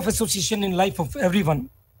 Parting of association in life of everyone,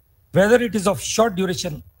 whether it is of short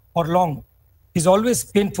duration or long, is always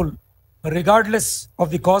painful, regardless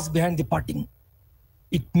of the cause behind the parting.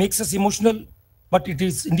 It makes us emotional, but it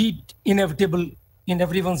is indeed inevitable in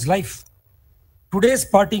everyone's life. Today's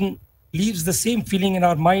parting leaves the same feeling in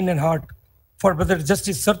our mind and heart for Brother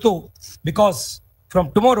Justice Serto, because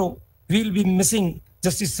from tomorrow we will be missing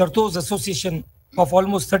Justice Serto's association of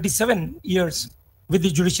almost 37 years with the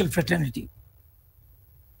judicial fraternity.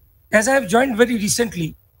 As I have joined very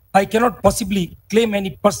recently, I cannot possibly claim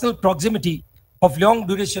any personal proximity of long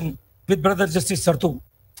duration with Brother Justice Serto.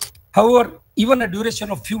 However, even a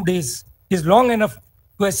duration of few days is long enough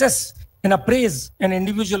to assess and appraise an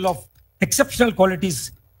individual of exceptional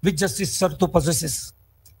qualities which Justice Serto possesses.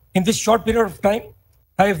 In this short period of time,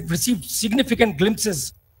 I have received significant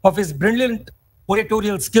glimpses of his brilliant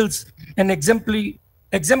oratorial skills and exemplary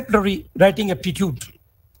writing aptitude.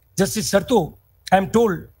 Justice Serto, I am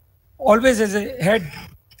told, always had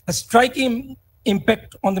a striking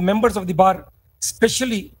impact on the members of the bar,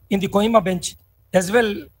 especially in the Kohima bench, as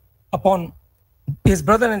well upon his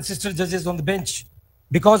brother and sister judges on the bench,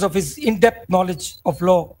 because of his in-depth knowledge of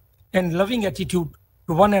law and loving attitude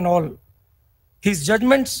to one and all. His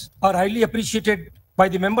judgments are highly appreciated by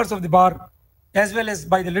the members of the bar, as well as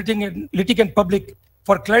by the litigant public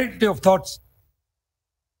for clarity of thoughts.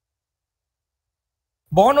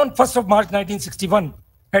 Born on 1st of March 1961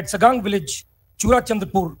 at Sagang village,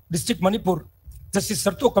 Churachandrapur, district Manipur, Justice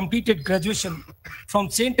Serto completed graduation from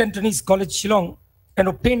St. Anthony's College, Shillong, and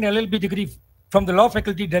obtained LLB degree from the Law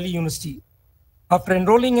Faculty, Delhi University. After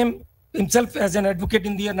enrolling himself as an advocate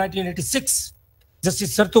in the year 1986,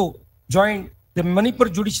 Justice Serto joined the Manipur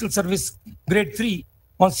Judicial Service Grade 3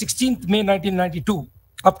 on 16th May 1992,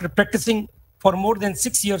 after practicing for more than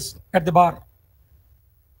 6 years at the bar.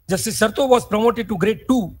 Justice Serto was promoted to Grade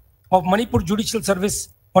 2 of Manipur Judicial Service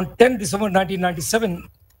on 10 December 1997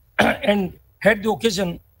 and had the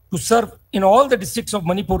occasion to serve in all the districts of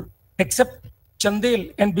Manipur except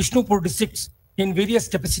Chandel and Bishnupur districts in various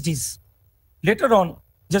capacities. Later on,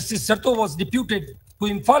 Justice Serto was deputed to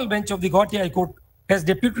Imphal bench of the Guwahati High Court as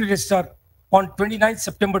Deputy Registrar on 29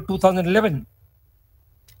 September 2011.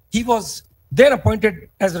 He was then appointed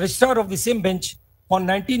as Registrar of the same bench on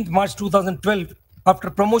 19 March 2012 after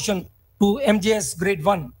promotion to MJS Grade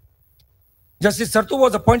 1. Justice Serto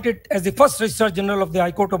was appointed as the first Registrar General of the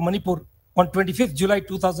High Court of Manipur on 25th July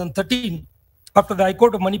 2013 after the High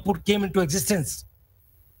Court of Manipur came into existence.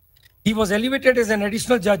 He was elevated as an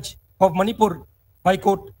additional judge of Manipur High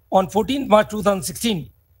Court on 14th March 2016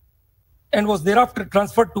 and was thereafter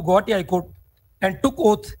transferred to Guwahati High Court and took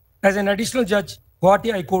oath as an additional judge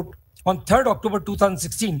Guwahati High Court on 3rd October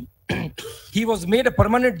 2016. He was made a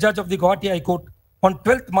permanent judge of the Guwahati High Court on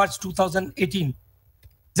 12th March 2018.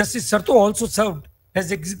 Justice Serto also served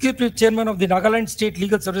as Executive Chairman of the Nagaland State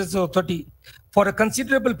Legal Services Authority for a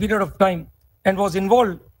considerable period of time and was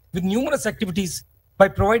involved with numerous activities by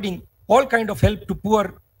providing all kinds of help to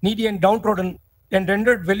poor, needy and downtrodden and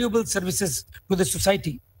rendered valuable services to the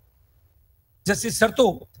society. Justice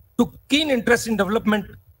Serto took keen interest in development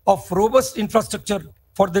of robust infrastructure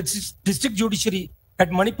for the district judiciary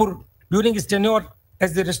at Manipur during his tenure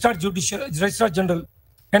as the Registrar General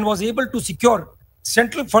and was able to secure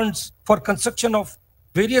central funds for construction of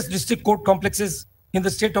various district court complexes in the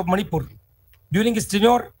state of Manipur. During his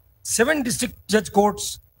tenure, 7 district judge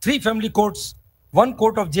courts, 3 family courts, 1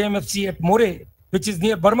 court of JMFC at More, which is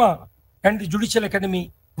near Burma, and the Judicial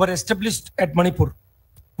Academy were established at Manipur.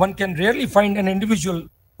 One can rarely find an individual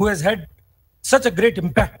who has had such a great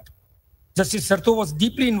impact. Justice Serto was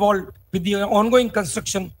deeply involved with the ongoing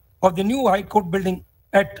construction of the new High Court building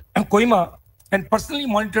at Kohima and personally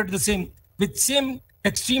monitored the same with same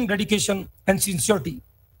extreme dedication and sincerity.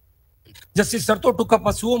 Justice Serto took up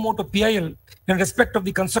a suo motu PIL in respect of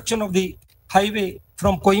the construction of the highway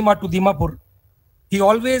from Kohima to Dimapur. He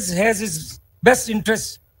always has his best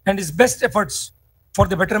interests and his best efforts for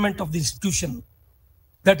the betterment of the institution.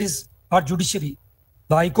 That is our judiciary.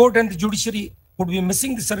 The High Court and the judiciary would be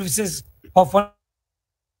missing the services of one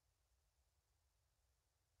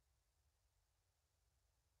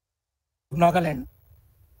Nagaland.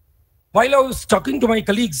 While I was talking to my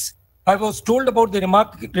colleagues, I was told about the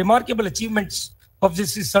remarkable achievements of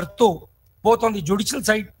Justice Serto, both on the judicial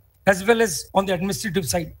side as well as on the administrative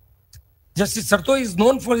side. Justice Serto is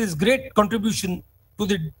known for his great contribution to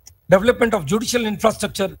the development of judicial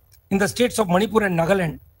infrastructure in the states of Manipur and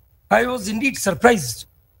Nagaland. I was indeed surprised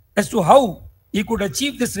as to how he could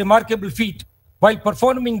achieve this remarkable feat while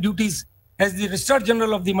performing duties as the Registrar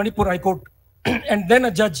General of the Manipur High Court and then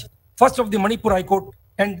a judge, first of the Manipur High Court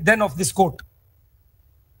and then of this court.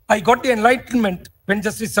 I got the enlightenment when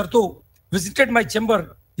Justice Serto visited my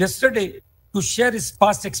chamber yesterday to share his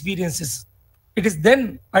past experiences. It is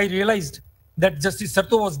then I realized that Justice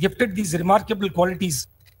Serto was gifted these remarkable qualities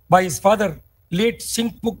by his father, late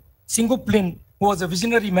Songkhupchung, who was a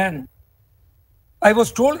visionary man. I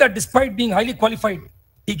was told that despite being highly qualified,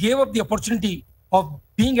 he gave up the opportunity of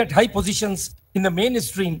being at high positions in the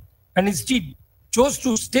mainstream and instead chose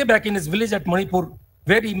to stay back in his village at Manipur,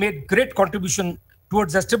 where he made great contribution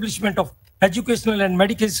towards establishment of educational and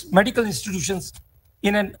medical institutions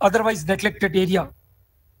in an otherwise neglected area.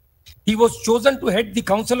 He was chosen to head the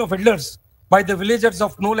Council of Elders by the villagers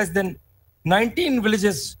of no less than 19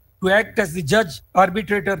 villages to act as the judge,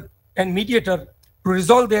 arbitrator, and mediator to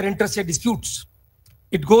resolve their interstate disputes.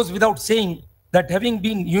 It goes without saying that having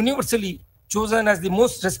been universally chosen as the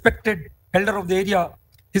most respected elder of the area,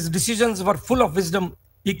 his decisions were full of wisdom,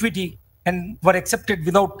 equity, and were accepted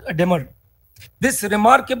without a demur. This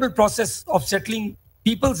remarkable process of settling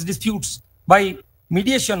people's disputes by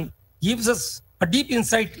mediation gives us a deep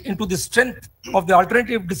insight into the strength of the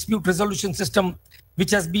alternative dispute resolution system,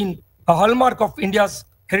 which has been a hallmark of India's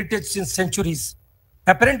heritage since centuries.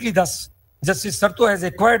 Apparently thus, Justice Serto has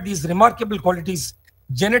acquired these remarkable qualities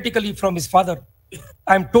genetically from his father.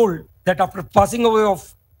 I am told that after passing away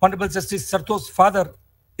of Honorable Justice Serto's father,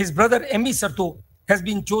 his brother M.E. Serto has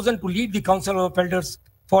been chosen to lead the Council of Elders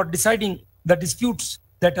for deciding the disputes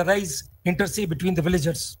that arise inter se between the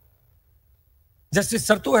villagers. Justice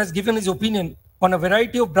Serto has given his opinion on a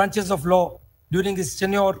variety of branches of law during his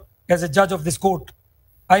tenure as a judge of this court.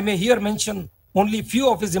 I may here mention only few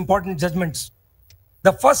of his important judgments.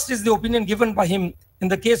 The first is the opinion given by him in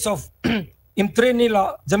the case of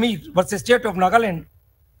Imtrenila Jamir versus State of Nagaland,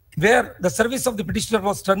 where the service of the petitioner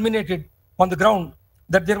was terminated on the ground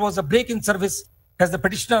that there was a break in service, as the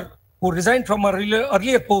petitioner, who resigned from her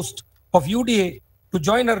earlier post of UDA to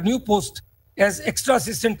join her new post as Extra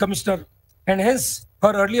Assistant Commissioner, and hence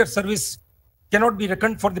her earlier service cannot be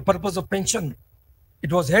reckoned for the purpose of pension.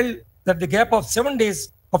 It was held that the gap of 7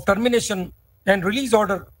 days of termination and release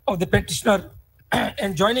order of the petitioner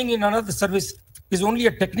and joining in another service is only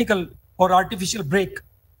a technical or artificial break,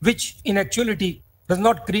 which in actuality does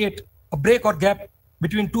not create a break or gap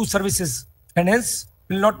between two services, and hence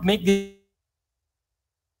will not make the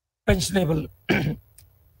pensionable.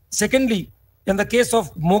 Secondly, in the case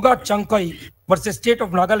of Moga Chankai versus State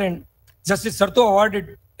of Nagaland, Justice Serto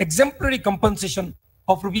awarded exemplary compensation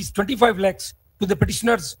of Rs 25 lakhs to the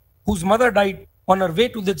petitioners whose mother died on her way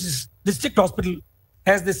to the district hospital,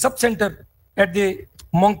 as the sub-center at the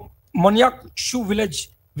Monyak Shu village,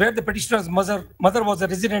 where the petitioner's mother was a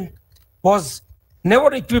resident, was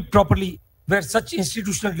never equipped properly, where such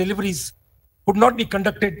institutional deliveries could not be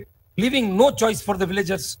conducted, leaving no choice for the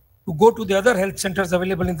villagers to go to the other health centers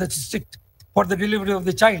available in the district for the delivery of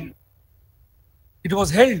the child. It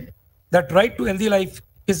was held that right to healthy life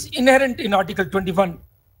is inherent in Article 21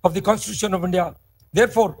 of the Constitution of India.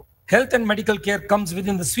 Therefore, health and medical care comes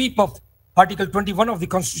within the sweep of Article 21 of the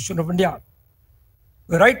Constitution of India.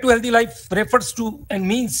 The right to healthy life refers to and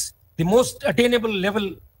means the most attainable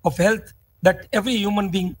level of health that every human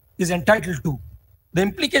being is entitled to. The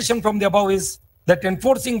implication from the above is that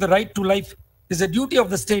enforcing the right to life is a duty of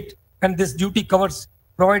the state, and this duty covers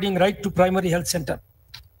providing right to primary health center.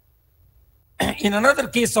 In another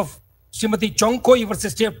case of Srimati Chongkoi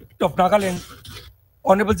versus State of Nagaland,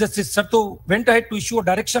 Honorable Justice Serto went ahead to issue a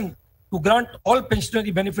direction to grant all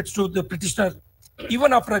pensionary benefits to the petitioner,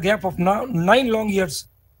 even after a gap of 9 long years,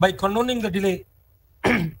 by condoning the delay.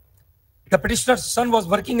 The petitioner's son was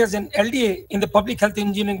working as an LDA in the Public Health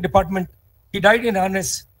Engineering Department. He died in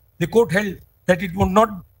harness. The court held that it would not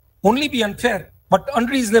only be unfair, but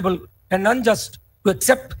unreasonable and unjust to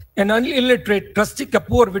accept an illiterate, rustic, a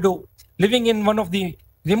poor widow living in one of the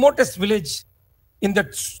remotest villages in the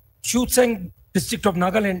Songkhupchung district of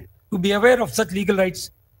Nagaland to be aware of such legal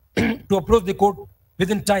rights to approach the court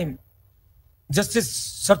within time. Justice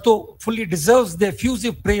Serto fully deserves the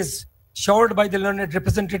effusive praise showered by the learned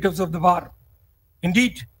representatives of the bar.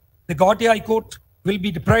 Indeed, the Guwahati High Court will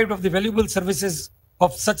be deprived of the valuable services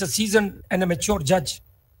of such a seasoned and a mature judge.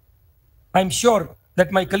 I am sure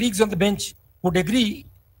that my colleagues on the bench would agree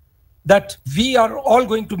that we are all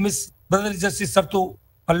going to miss Brother Justice Serto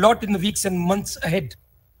a lot in the weeks and months ahead.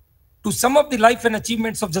 To sum up the life and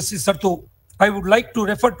achievements of Justice Serto, I would like to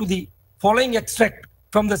refer to the following extract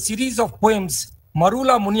from the series of poems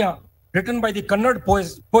Marula Munya, written by the Kannada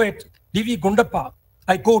poet D.V. Gundappa.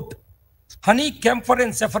 I quote, "Honey, camphor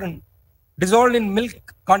and saffron dissolved in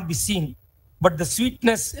milk can't be seen, but the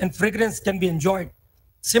sweetness and fragrance can be enjoyed.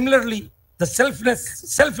 Similarly, the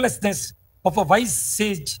selflessness of a wise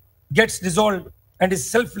sage gets dissolved, and his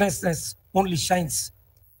selflessness only shines.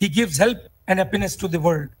 He gives help and happiness to the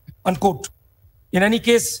world." Unquote. In any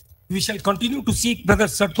case, we shall continue to seek Brother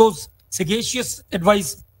Serto's sagacious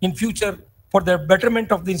advice in future for the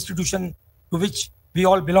betterment of the institution to which we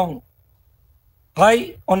all belong.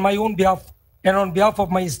 I, on my own behalf and on behalf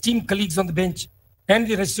of my esteemed colleagues on the bench and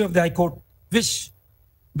the rest of the High Court, wish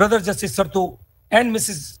Brother Justice Serto and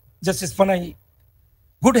Mrs. Justice Fanai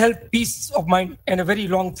good health, peace of mind, and a very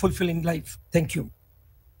long, fulfilling life. Thank you.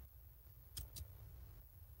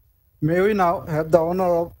 May we now have the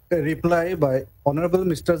honor of a reply by Honorable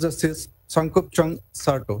Mr. Justice Songkhupchung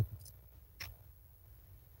Serto.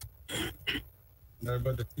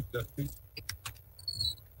 Honorable the Chief Justice,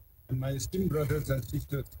 and my esteemed brothers and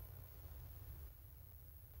sisters,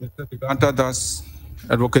 Mr. Tiganta Das,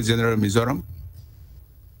 Advocate General, Mizoram.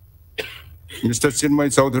 Mr. Chinmay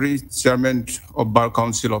Chaudhary, Chairman of Bar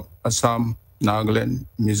Council of Assam, Nagaland,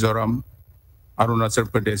 Mizoram, Arunachal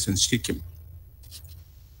Pradesh, and Sikkim.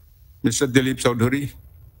 Mr. Dilip Chaudhary,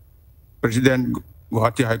 President,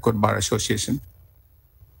 Guwahati High Court Bar Association.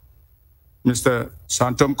 Mr.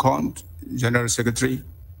 Santam Khan, General Secretary,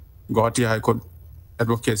 Guwahati High Court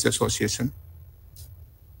Advocates Association.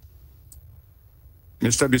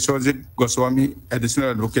 Mr. Biswajit Goswami, Additional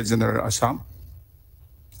Advocate General, Assam.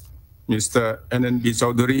 Mr. NNB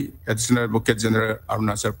Chaudhary, Additional Advocate General,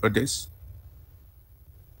 Arunachal Pradesh.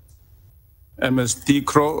 Ms. T.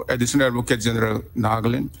 Crow, Additional Advocate General,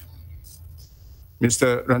 Nagaland.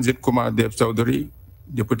 Mr. Ranjit Kumar Dev Chaudhary,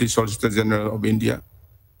 Deputy Solicitor General of India.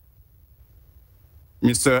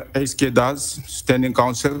 Mr. H.K. Das, Standing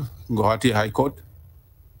Counsel, Guwahati High Court,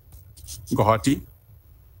 Guwahati.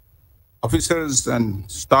 Officers and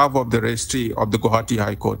staff of the registry of the Guwahati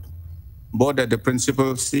High Court, both at the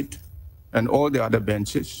principal seat and all the other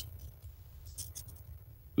benches.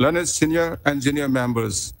 Learned senior and junior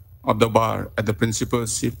members of the bar at the principal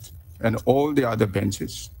seat and all the other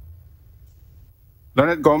benches.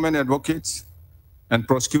 Learned government advocates and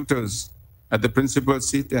prosecutors at the principal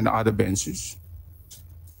seat and other benches.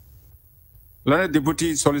 Learned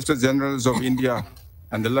Deputy Solicitor Generals of India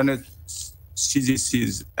and the learned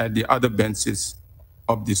CGCs at the other benches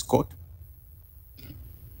of this court.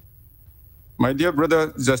 My dear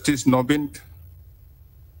brother, Justice Nobin,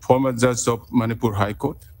 former judge of Manipur High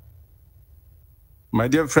Court. My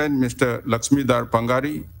dear friend, Mr. Lakshmidhar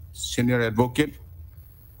Pangari, senior advocate,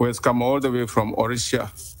 who has come all the way from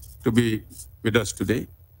Orissa to be with us today.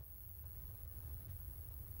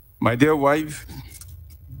 My dear wife,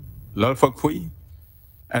 Lalfa Kui,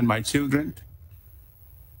 and my children.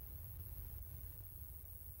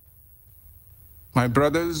 My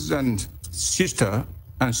brothers and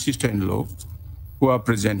sister-in-law who are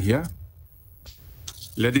present here,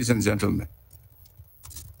 ladies and gentlemen.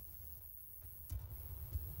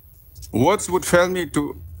 Words would fail me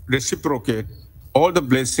to reciprocate all the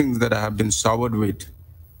blessings that I have been showered with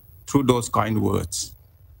through those kind words.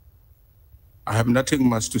 I have nothing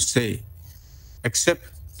much to say except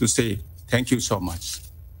to say thank you so much.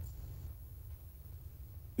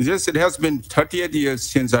 Yes, it has been 38 years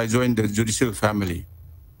since I joined the judicial family,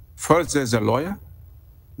 first as a lawyer,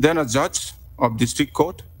 then a judge of district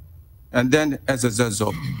court, and then as a judge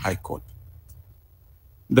of high court.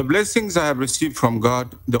 The blessings I have received from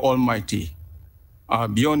God, the Almighty, are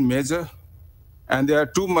beyond measure, and they are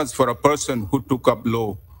too much for a person who took up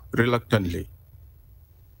law reluctantly.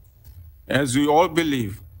 As we all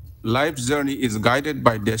believe, life's journey is guided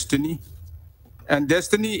by destiny, and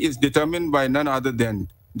destiny is determined by none other than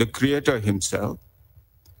the Creator himself.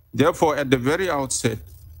 Therefore, at the very outset,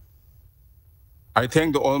 I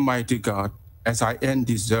thank the Almighty God as I end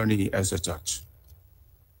this journey as a judge.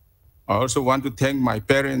 I also want to thank my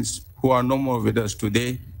parents who are no more with us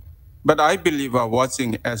today, but I believe are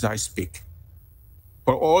watching as I speak,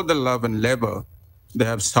 for all the love and labor they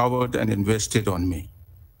have showered and invested on me.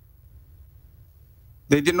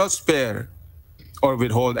 They did not spare or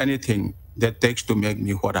withhold anything that takes to make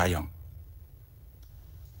me what I am.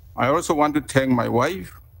 I also want to thank my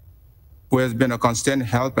wife, who has been a constant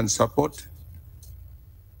help and support,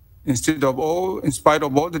 in spite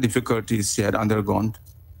of all the difficulties she had undergone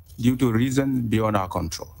due to reasons beyond our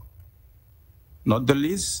control. Not the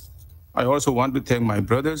least, I also want to thank my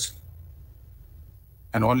brothers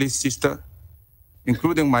and only sister,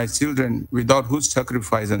 including my children, without whose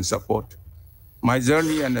sacrifice and support, my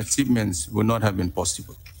journey and achievements would not have been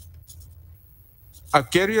possible. A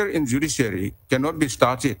career in judiciary cannot be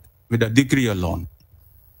started with a degree alone.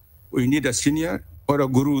 We need a senior or a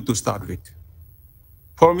guru to start with.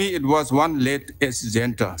 For me, it was one late S.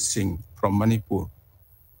 Jenta Singh from Manipur,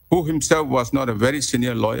 who himself was not a very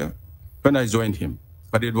senior lawyer when I joined him,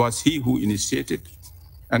 but it was he who initiated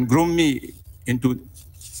and groomed me into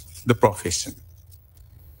the profession.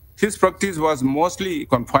 His practice was mostly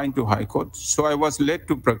confined to High Court, so I was led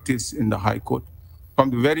to practice in the High Court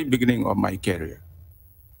from the very beginning of my career.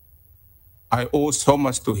 I owe so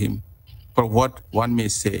much to him for what one may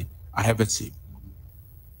say I have achieved.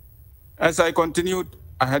 As I continued,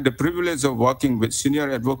 I had the privilege of working with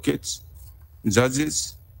senior advocates,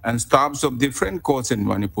 judges, and staffs of different courts in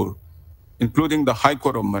Manipur, including the High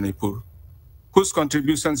Court of Manipur, whose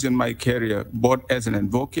contributions in my career, both as an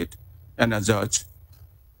advocate and a judge,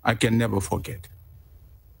 I can never forget.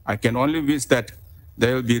 I can only wish that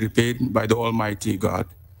they will be repaid by the Almighty God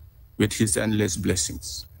with his endless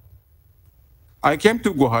blessings. I came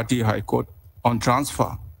to Guwahati High Court on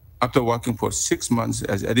transfer after working for 6 months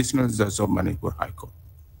as additional judge of Manipur High Court.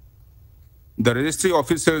 The registry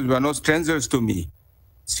officers were no strangers to me,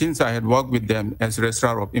 since I had worked with them as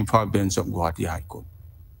registrar of Imphal Bench of Guwahati High Court.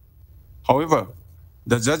 However,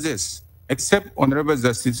 the judges, except Honorable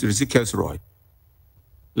Justice Rishikesh Roy,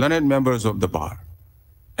 learned members of the bar,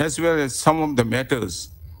 as well as some of the matters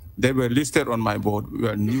that were listed on my board,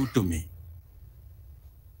 were new to me.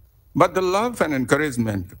 But the love and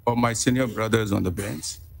encouragement of my senior brothers on the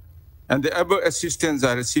bench and the able assistance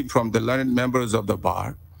I received from the learned members of the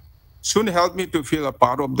bar soon helped me to feel a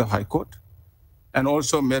part of the High Court and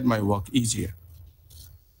also made my work easier.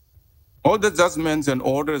 All the judgments and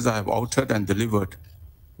orders I have authored and delivered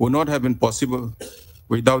would not have been possible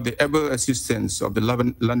without the able assistance of the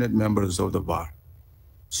learned members of the bar.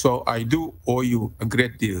 So I do owe you a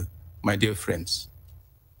great deal, my dear friends.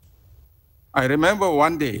 I remember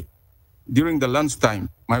one day during the lunchtime,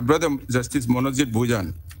 my brother Justice Monojit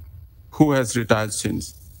Bhujan, who has retired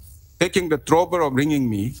since, taking the trouble of ringing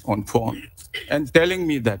me on phone and telling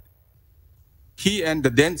me that he and the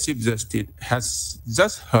then Chief Justice has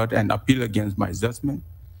just heard an appeal against my judgment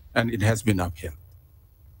and it has been upheld.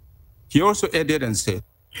 He also added and said,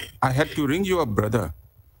 I had to ring you up, brother,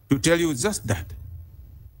 to tell you just that.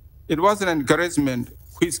 It was an encouragement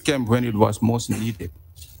which came when it was most needed.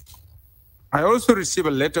 I also received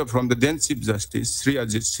a letter from the then Chief Justice, Sri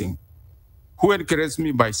Ajit Singh, who encouraged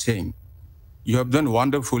me by saying, you have done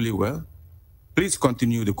wonderfully well. Please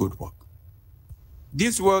continue the good work.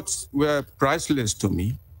 These words were priceless to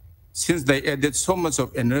me since they added so much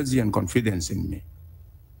of energy and confidence in me.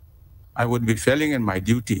 I would be failing in my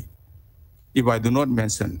duty if I do not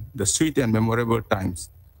mention the sweet and memorable times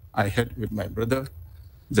I had with my brother,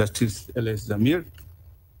 Justice L.S. Zamir,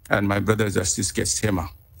 and my brother, Justice K. Sema.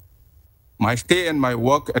 My stay and my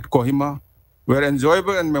work at Kohima were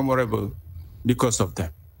enjoyable and memorable because of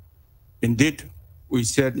them. Indeed, we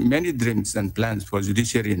shared many dreams and plans for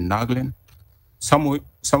judiciary in Nagaland, some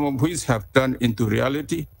of which have turned into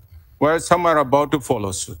reality, while some are about to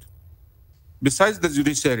follow suit. Besides the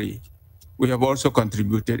judiciary, we have also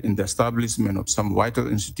contributed in the establishment of some vital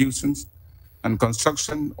institutions and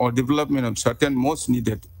construction or development of certain most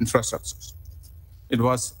needed infrastructures. It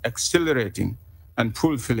was exhilarating and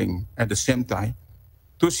fulfilling at the same time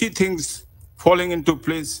to see things falling into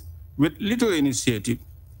place with little initiative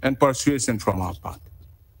and persuasion from our part.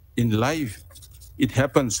 In life, it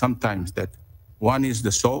happens sometimes that one is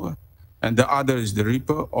the sower and the other is the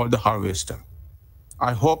reaper or the harvester.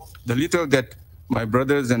 I hope the little that my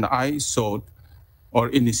brothers and I sowed or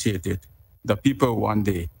initiated, the people one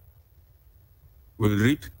day will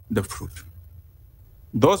reap the fruit.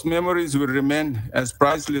 Those memories will remain as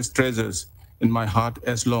priceless treasures in my heart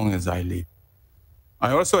as long as I live.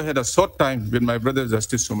 I also had a short time with my brother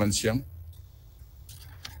Justice Suman Siang,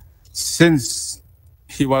 since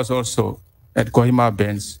he was also at Kohima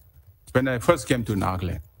Bench when I first came to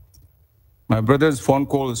Nagaland. My brother's phone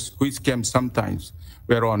calls, which came sometimes,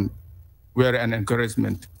 were an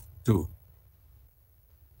encouragement too.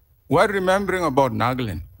 While remembering about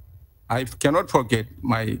Nagaland, I cannot forget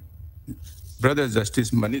my brother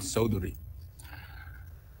Justice Manish Chaudhary.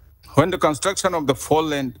 When the construction of the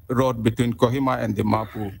four-lane road between Kohima and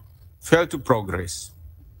Dimapur failed to progress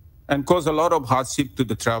and caused a lot of hardship to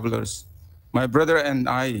the travelers, my brother and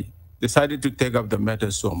I decided to take up the matter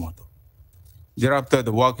suo motu. Thereafter,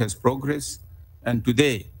 the work has progressed, and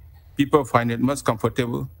today, people find it much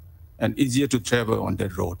comfortable and easier to travel on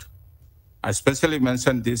that road. I especially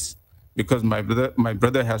mention this because my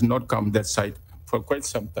brother has not come that side for quite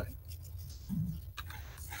some time.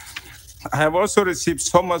 I have also received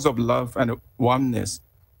so much of love and warmness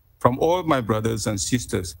from all my brothers and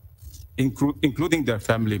sisters, including their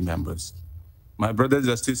family members. My brother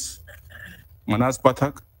Justice Manas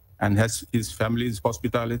Pathak and his family's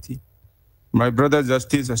hospitality. My brother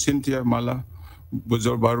Justice Ashintia Mala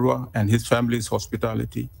Bujor Barua and his family's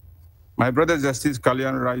hospitality. My brother Justice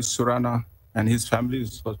Kalyan Rai Surana and his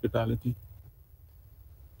family's hospitality.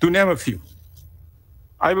 To name a few.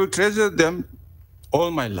 I will treasure them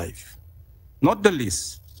all my life. Not the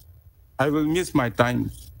least, I will miss my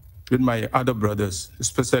time with my other brothers,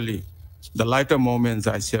 especially the lighter moments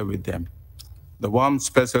I share with them. The warm,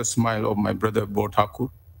 special smile of my brother Bo Thakur,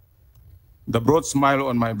 the broad smile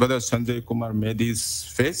on my brother Sanjay Kumar Medi's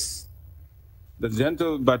face, the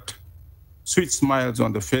gentle but sweet smiles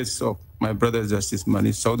on the face of my brother Justice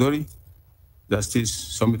Manish Chaudhary,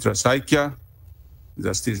 Justice Soumitra Saikia,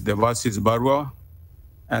 Justice Devasis Barua,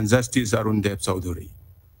 and Justice Arun Dev Chaudhary.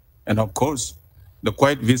 And of course, the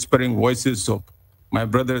quiet whispering voices of my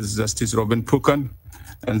brothers Justice Robin Phukan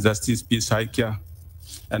and Justice P. Saikia,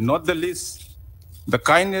 and not the least, the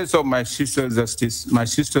kindness of my sisters, Justice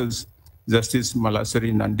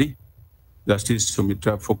Malasari Nandi, Justice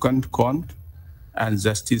Sumitra Kond, and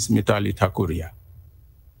Justice Mitali Thakuria.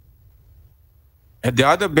 At the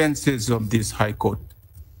other benches of this High Court,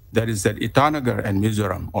 that is at Itanagar and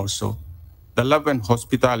Mizoram also, the love and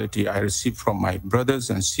hospitality I received from my brothers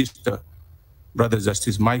and sisters, Brother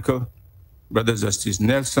Justice Michael, Brother Justice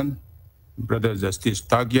Nelson, Brother Justice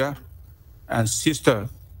Tagyar, and Sister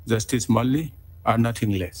Justice Malli are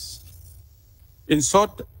nothing less. In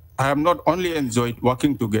short, I have not only enjoyed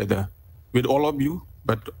working together with all of you,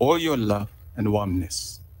 but all your love and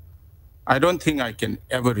warmness. I don't think I can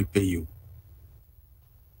ever repay you.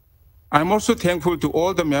 I'm also thankful to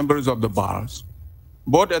all the members of the bars,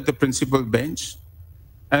 both at the principal bench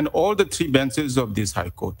and all the 3 benches of this High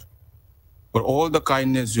Court, for all the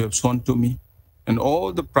kindness you have shown to me and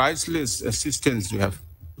all the priceless assistance you have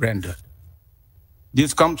rendered.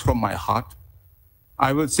 This comes from my heart.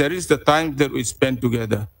 I will cherish the time that we spend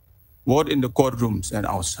together, both in the courtrooms and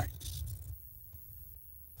outside.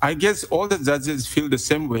 I guess all the judges feel the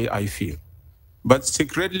same way I feel, but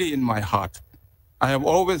secretly in my heart, I have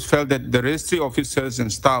always felt that the registry officers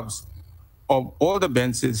and staffs of all the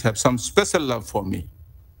benches have some special love for me.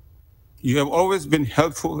 You have always been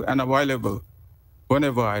helpful and available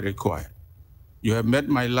whenever I require. You have made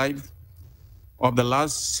my life of the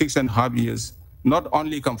last 6.5 years not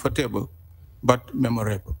only comfortable, but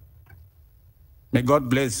memorable. May God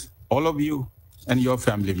bless all of you and your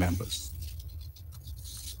family members.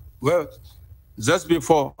 Well, just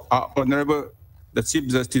before our Honorable the Chief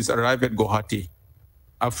Justice arrived at Guwahati,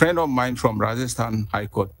 a friend of mine from Rajasthan High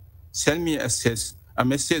Court sent me a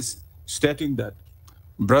message stating that,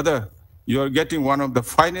 brother, you are getting one of the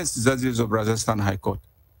finest judges of Rajasthan High Court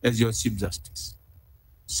as your Chief Justice.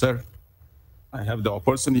 Sir, I have the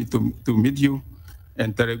opportunity to meet you,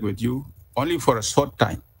 interact with you only for a short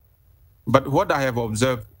time. But what I have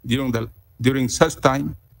observed during such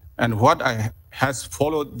time and what I has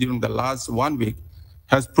followed during the last 1 week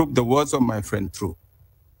has proved the words of my friend true.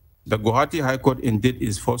 The Guwahati High Court indeed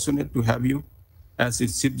is fortunate to have you as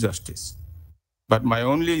its Chief Justice. But my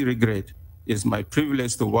only regret is my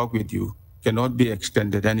privilege to work with you cannot be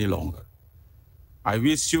extended any longer. I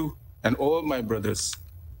wish you and all my brothers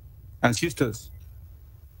and sisters,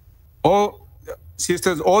 all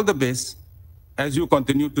the best as you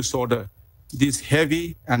continue to shoulder this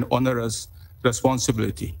heavy and onerous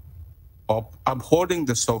responsibility of upholding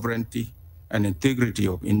the sovereignty and integrity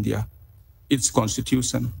of India, its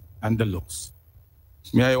constitution, and the laws.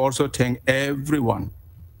 May I also thank everyone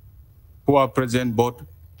who are present both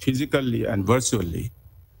physically and virtually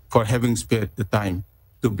for having spared the time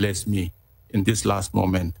to bless me in this last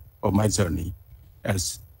moment of my journey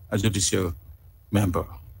as a judicial member.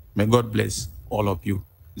 May God bless all of you.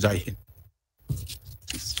 Jai Hind.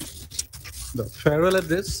 The farewell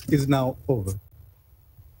address is now over.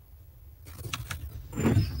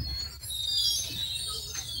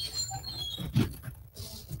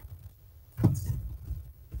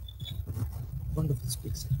 Wonderful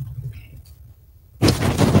speech, sir.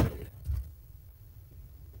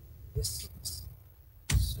 Yes, yes.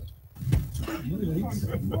 Sir. You will lead,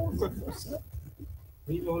 sir.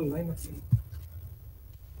 We all line up.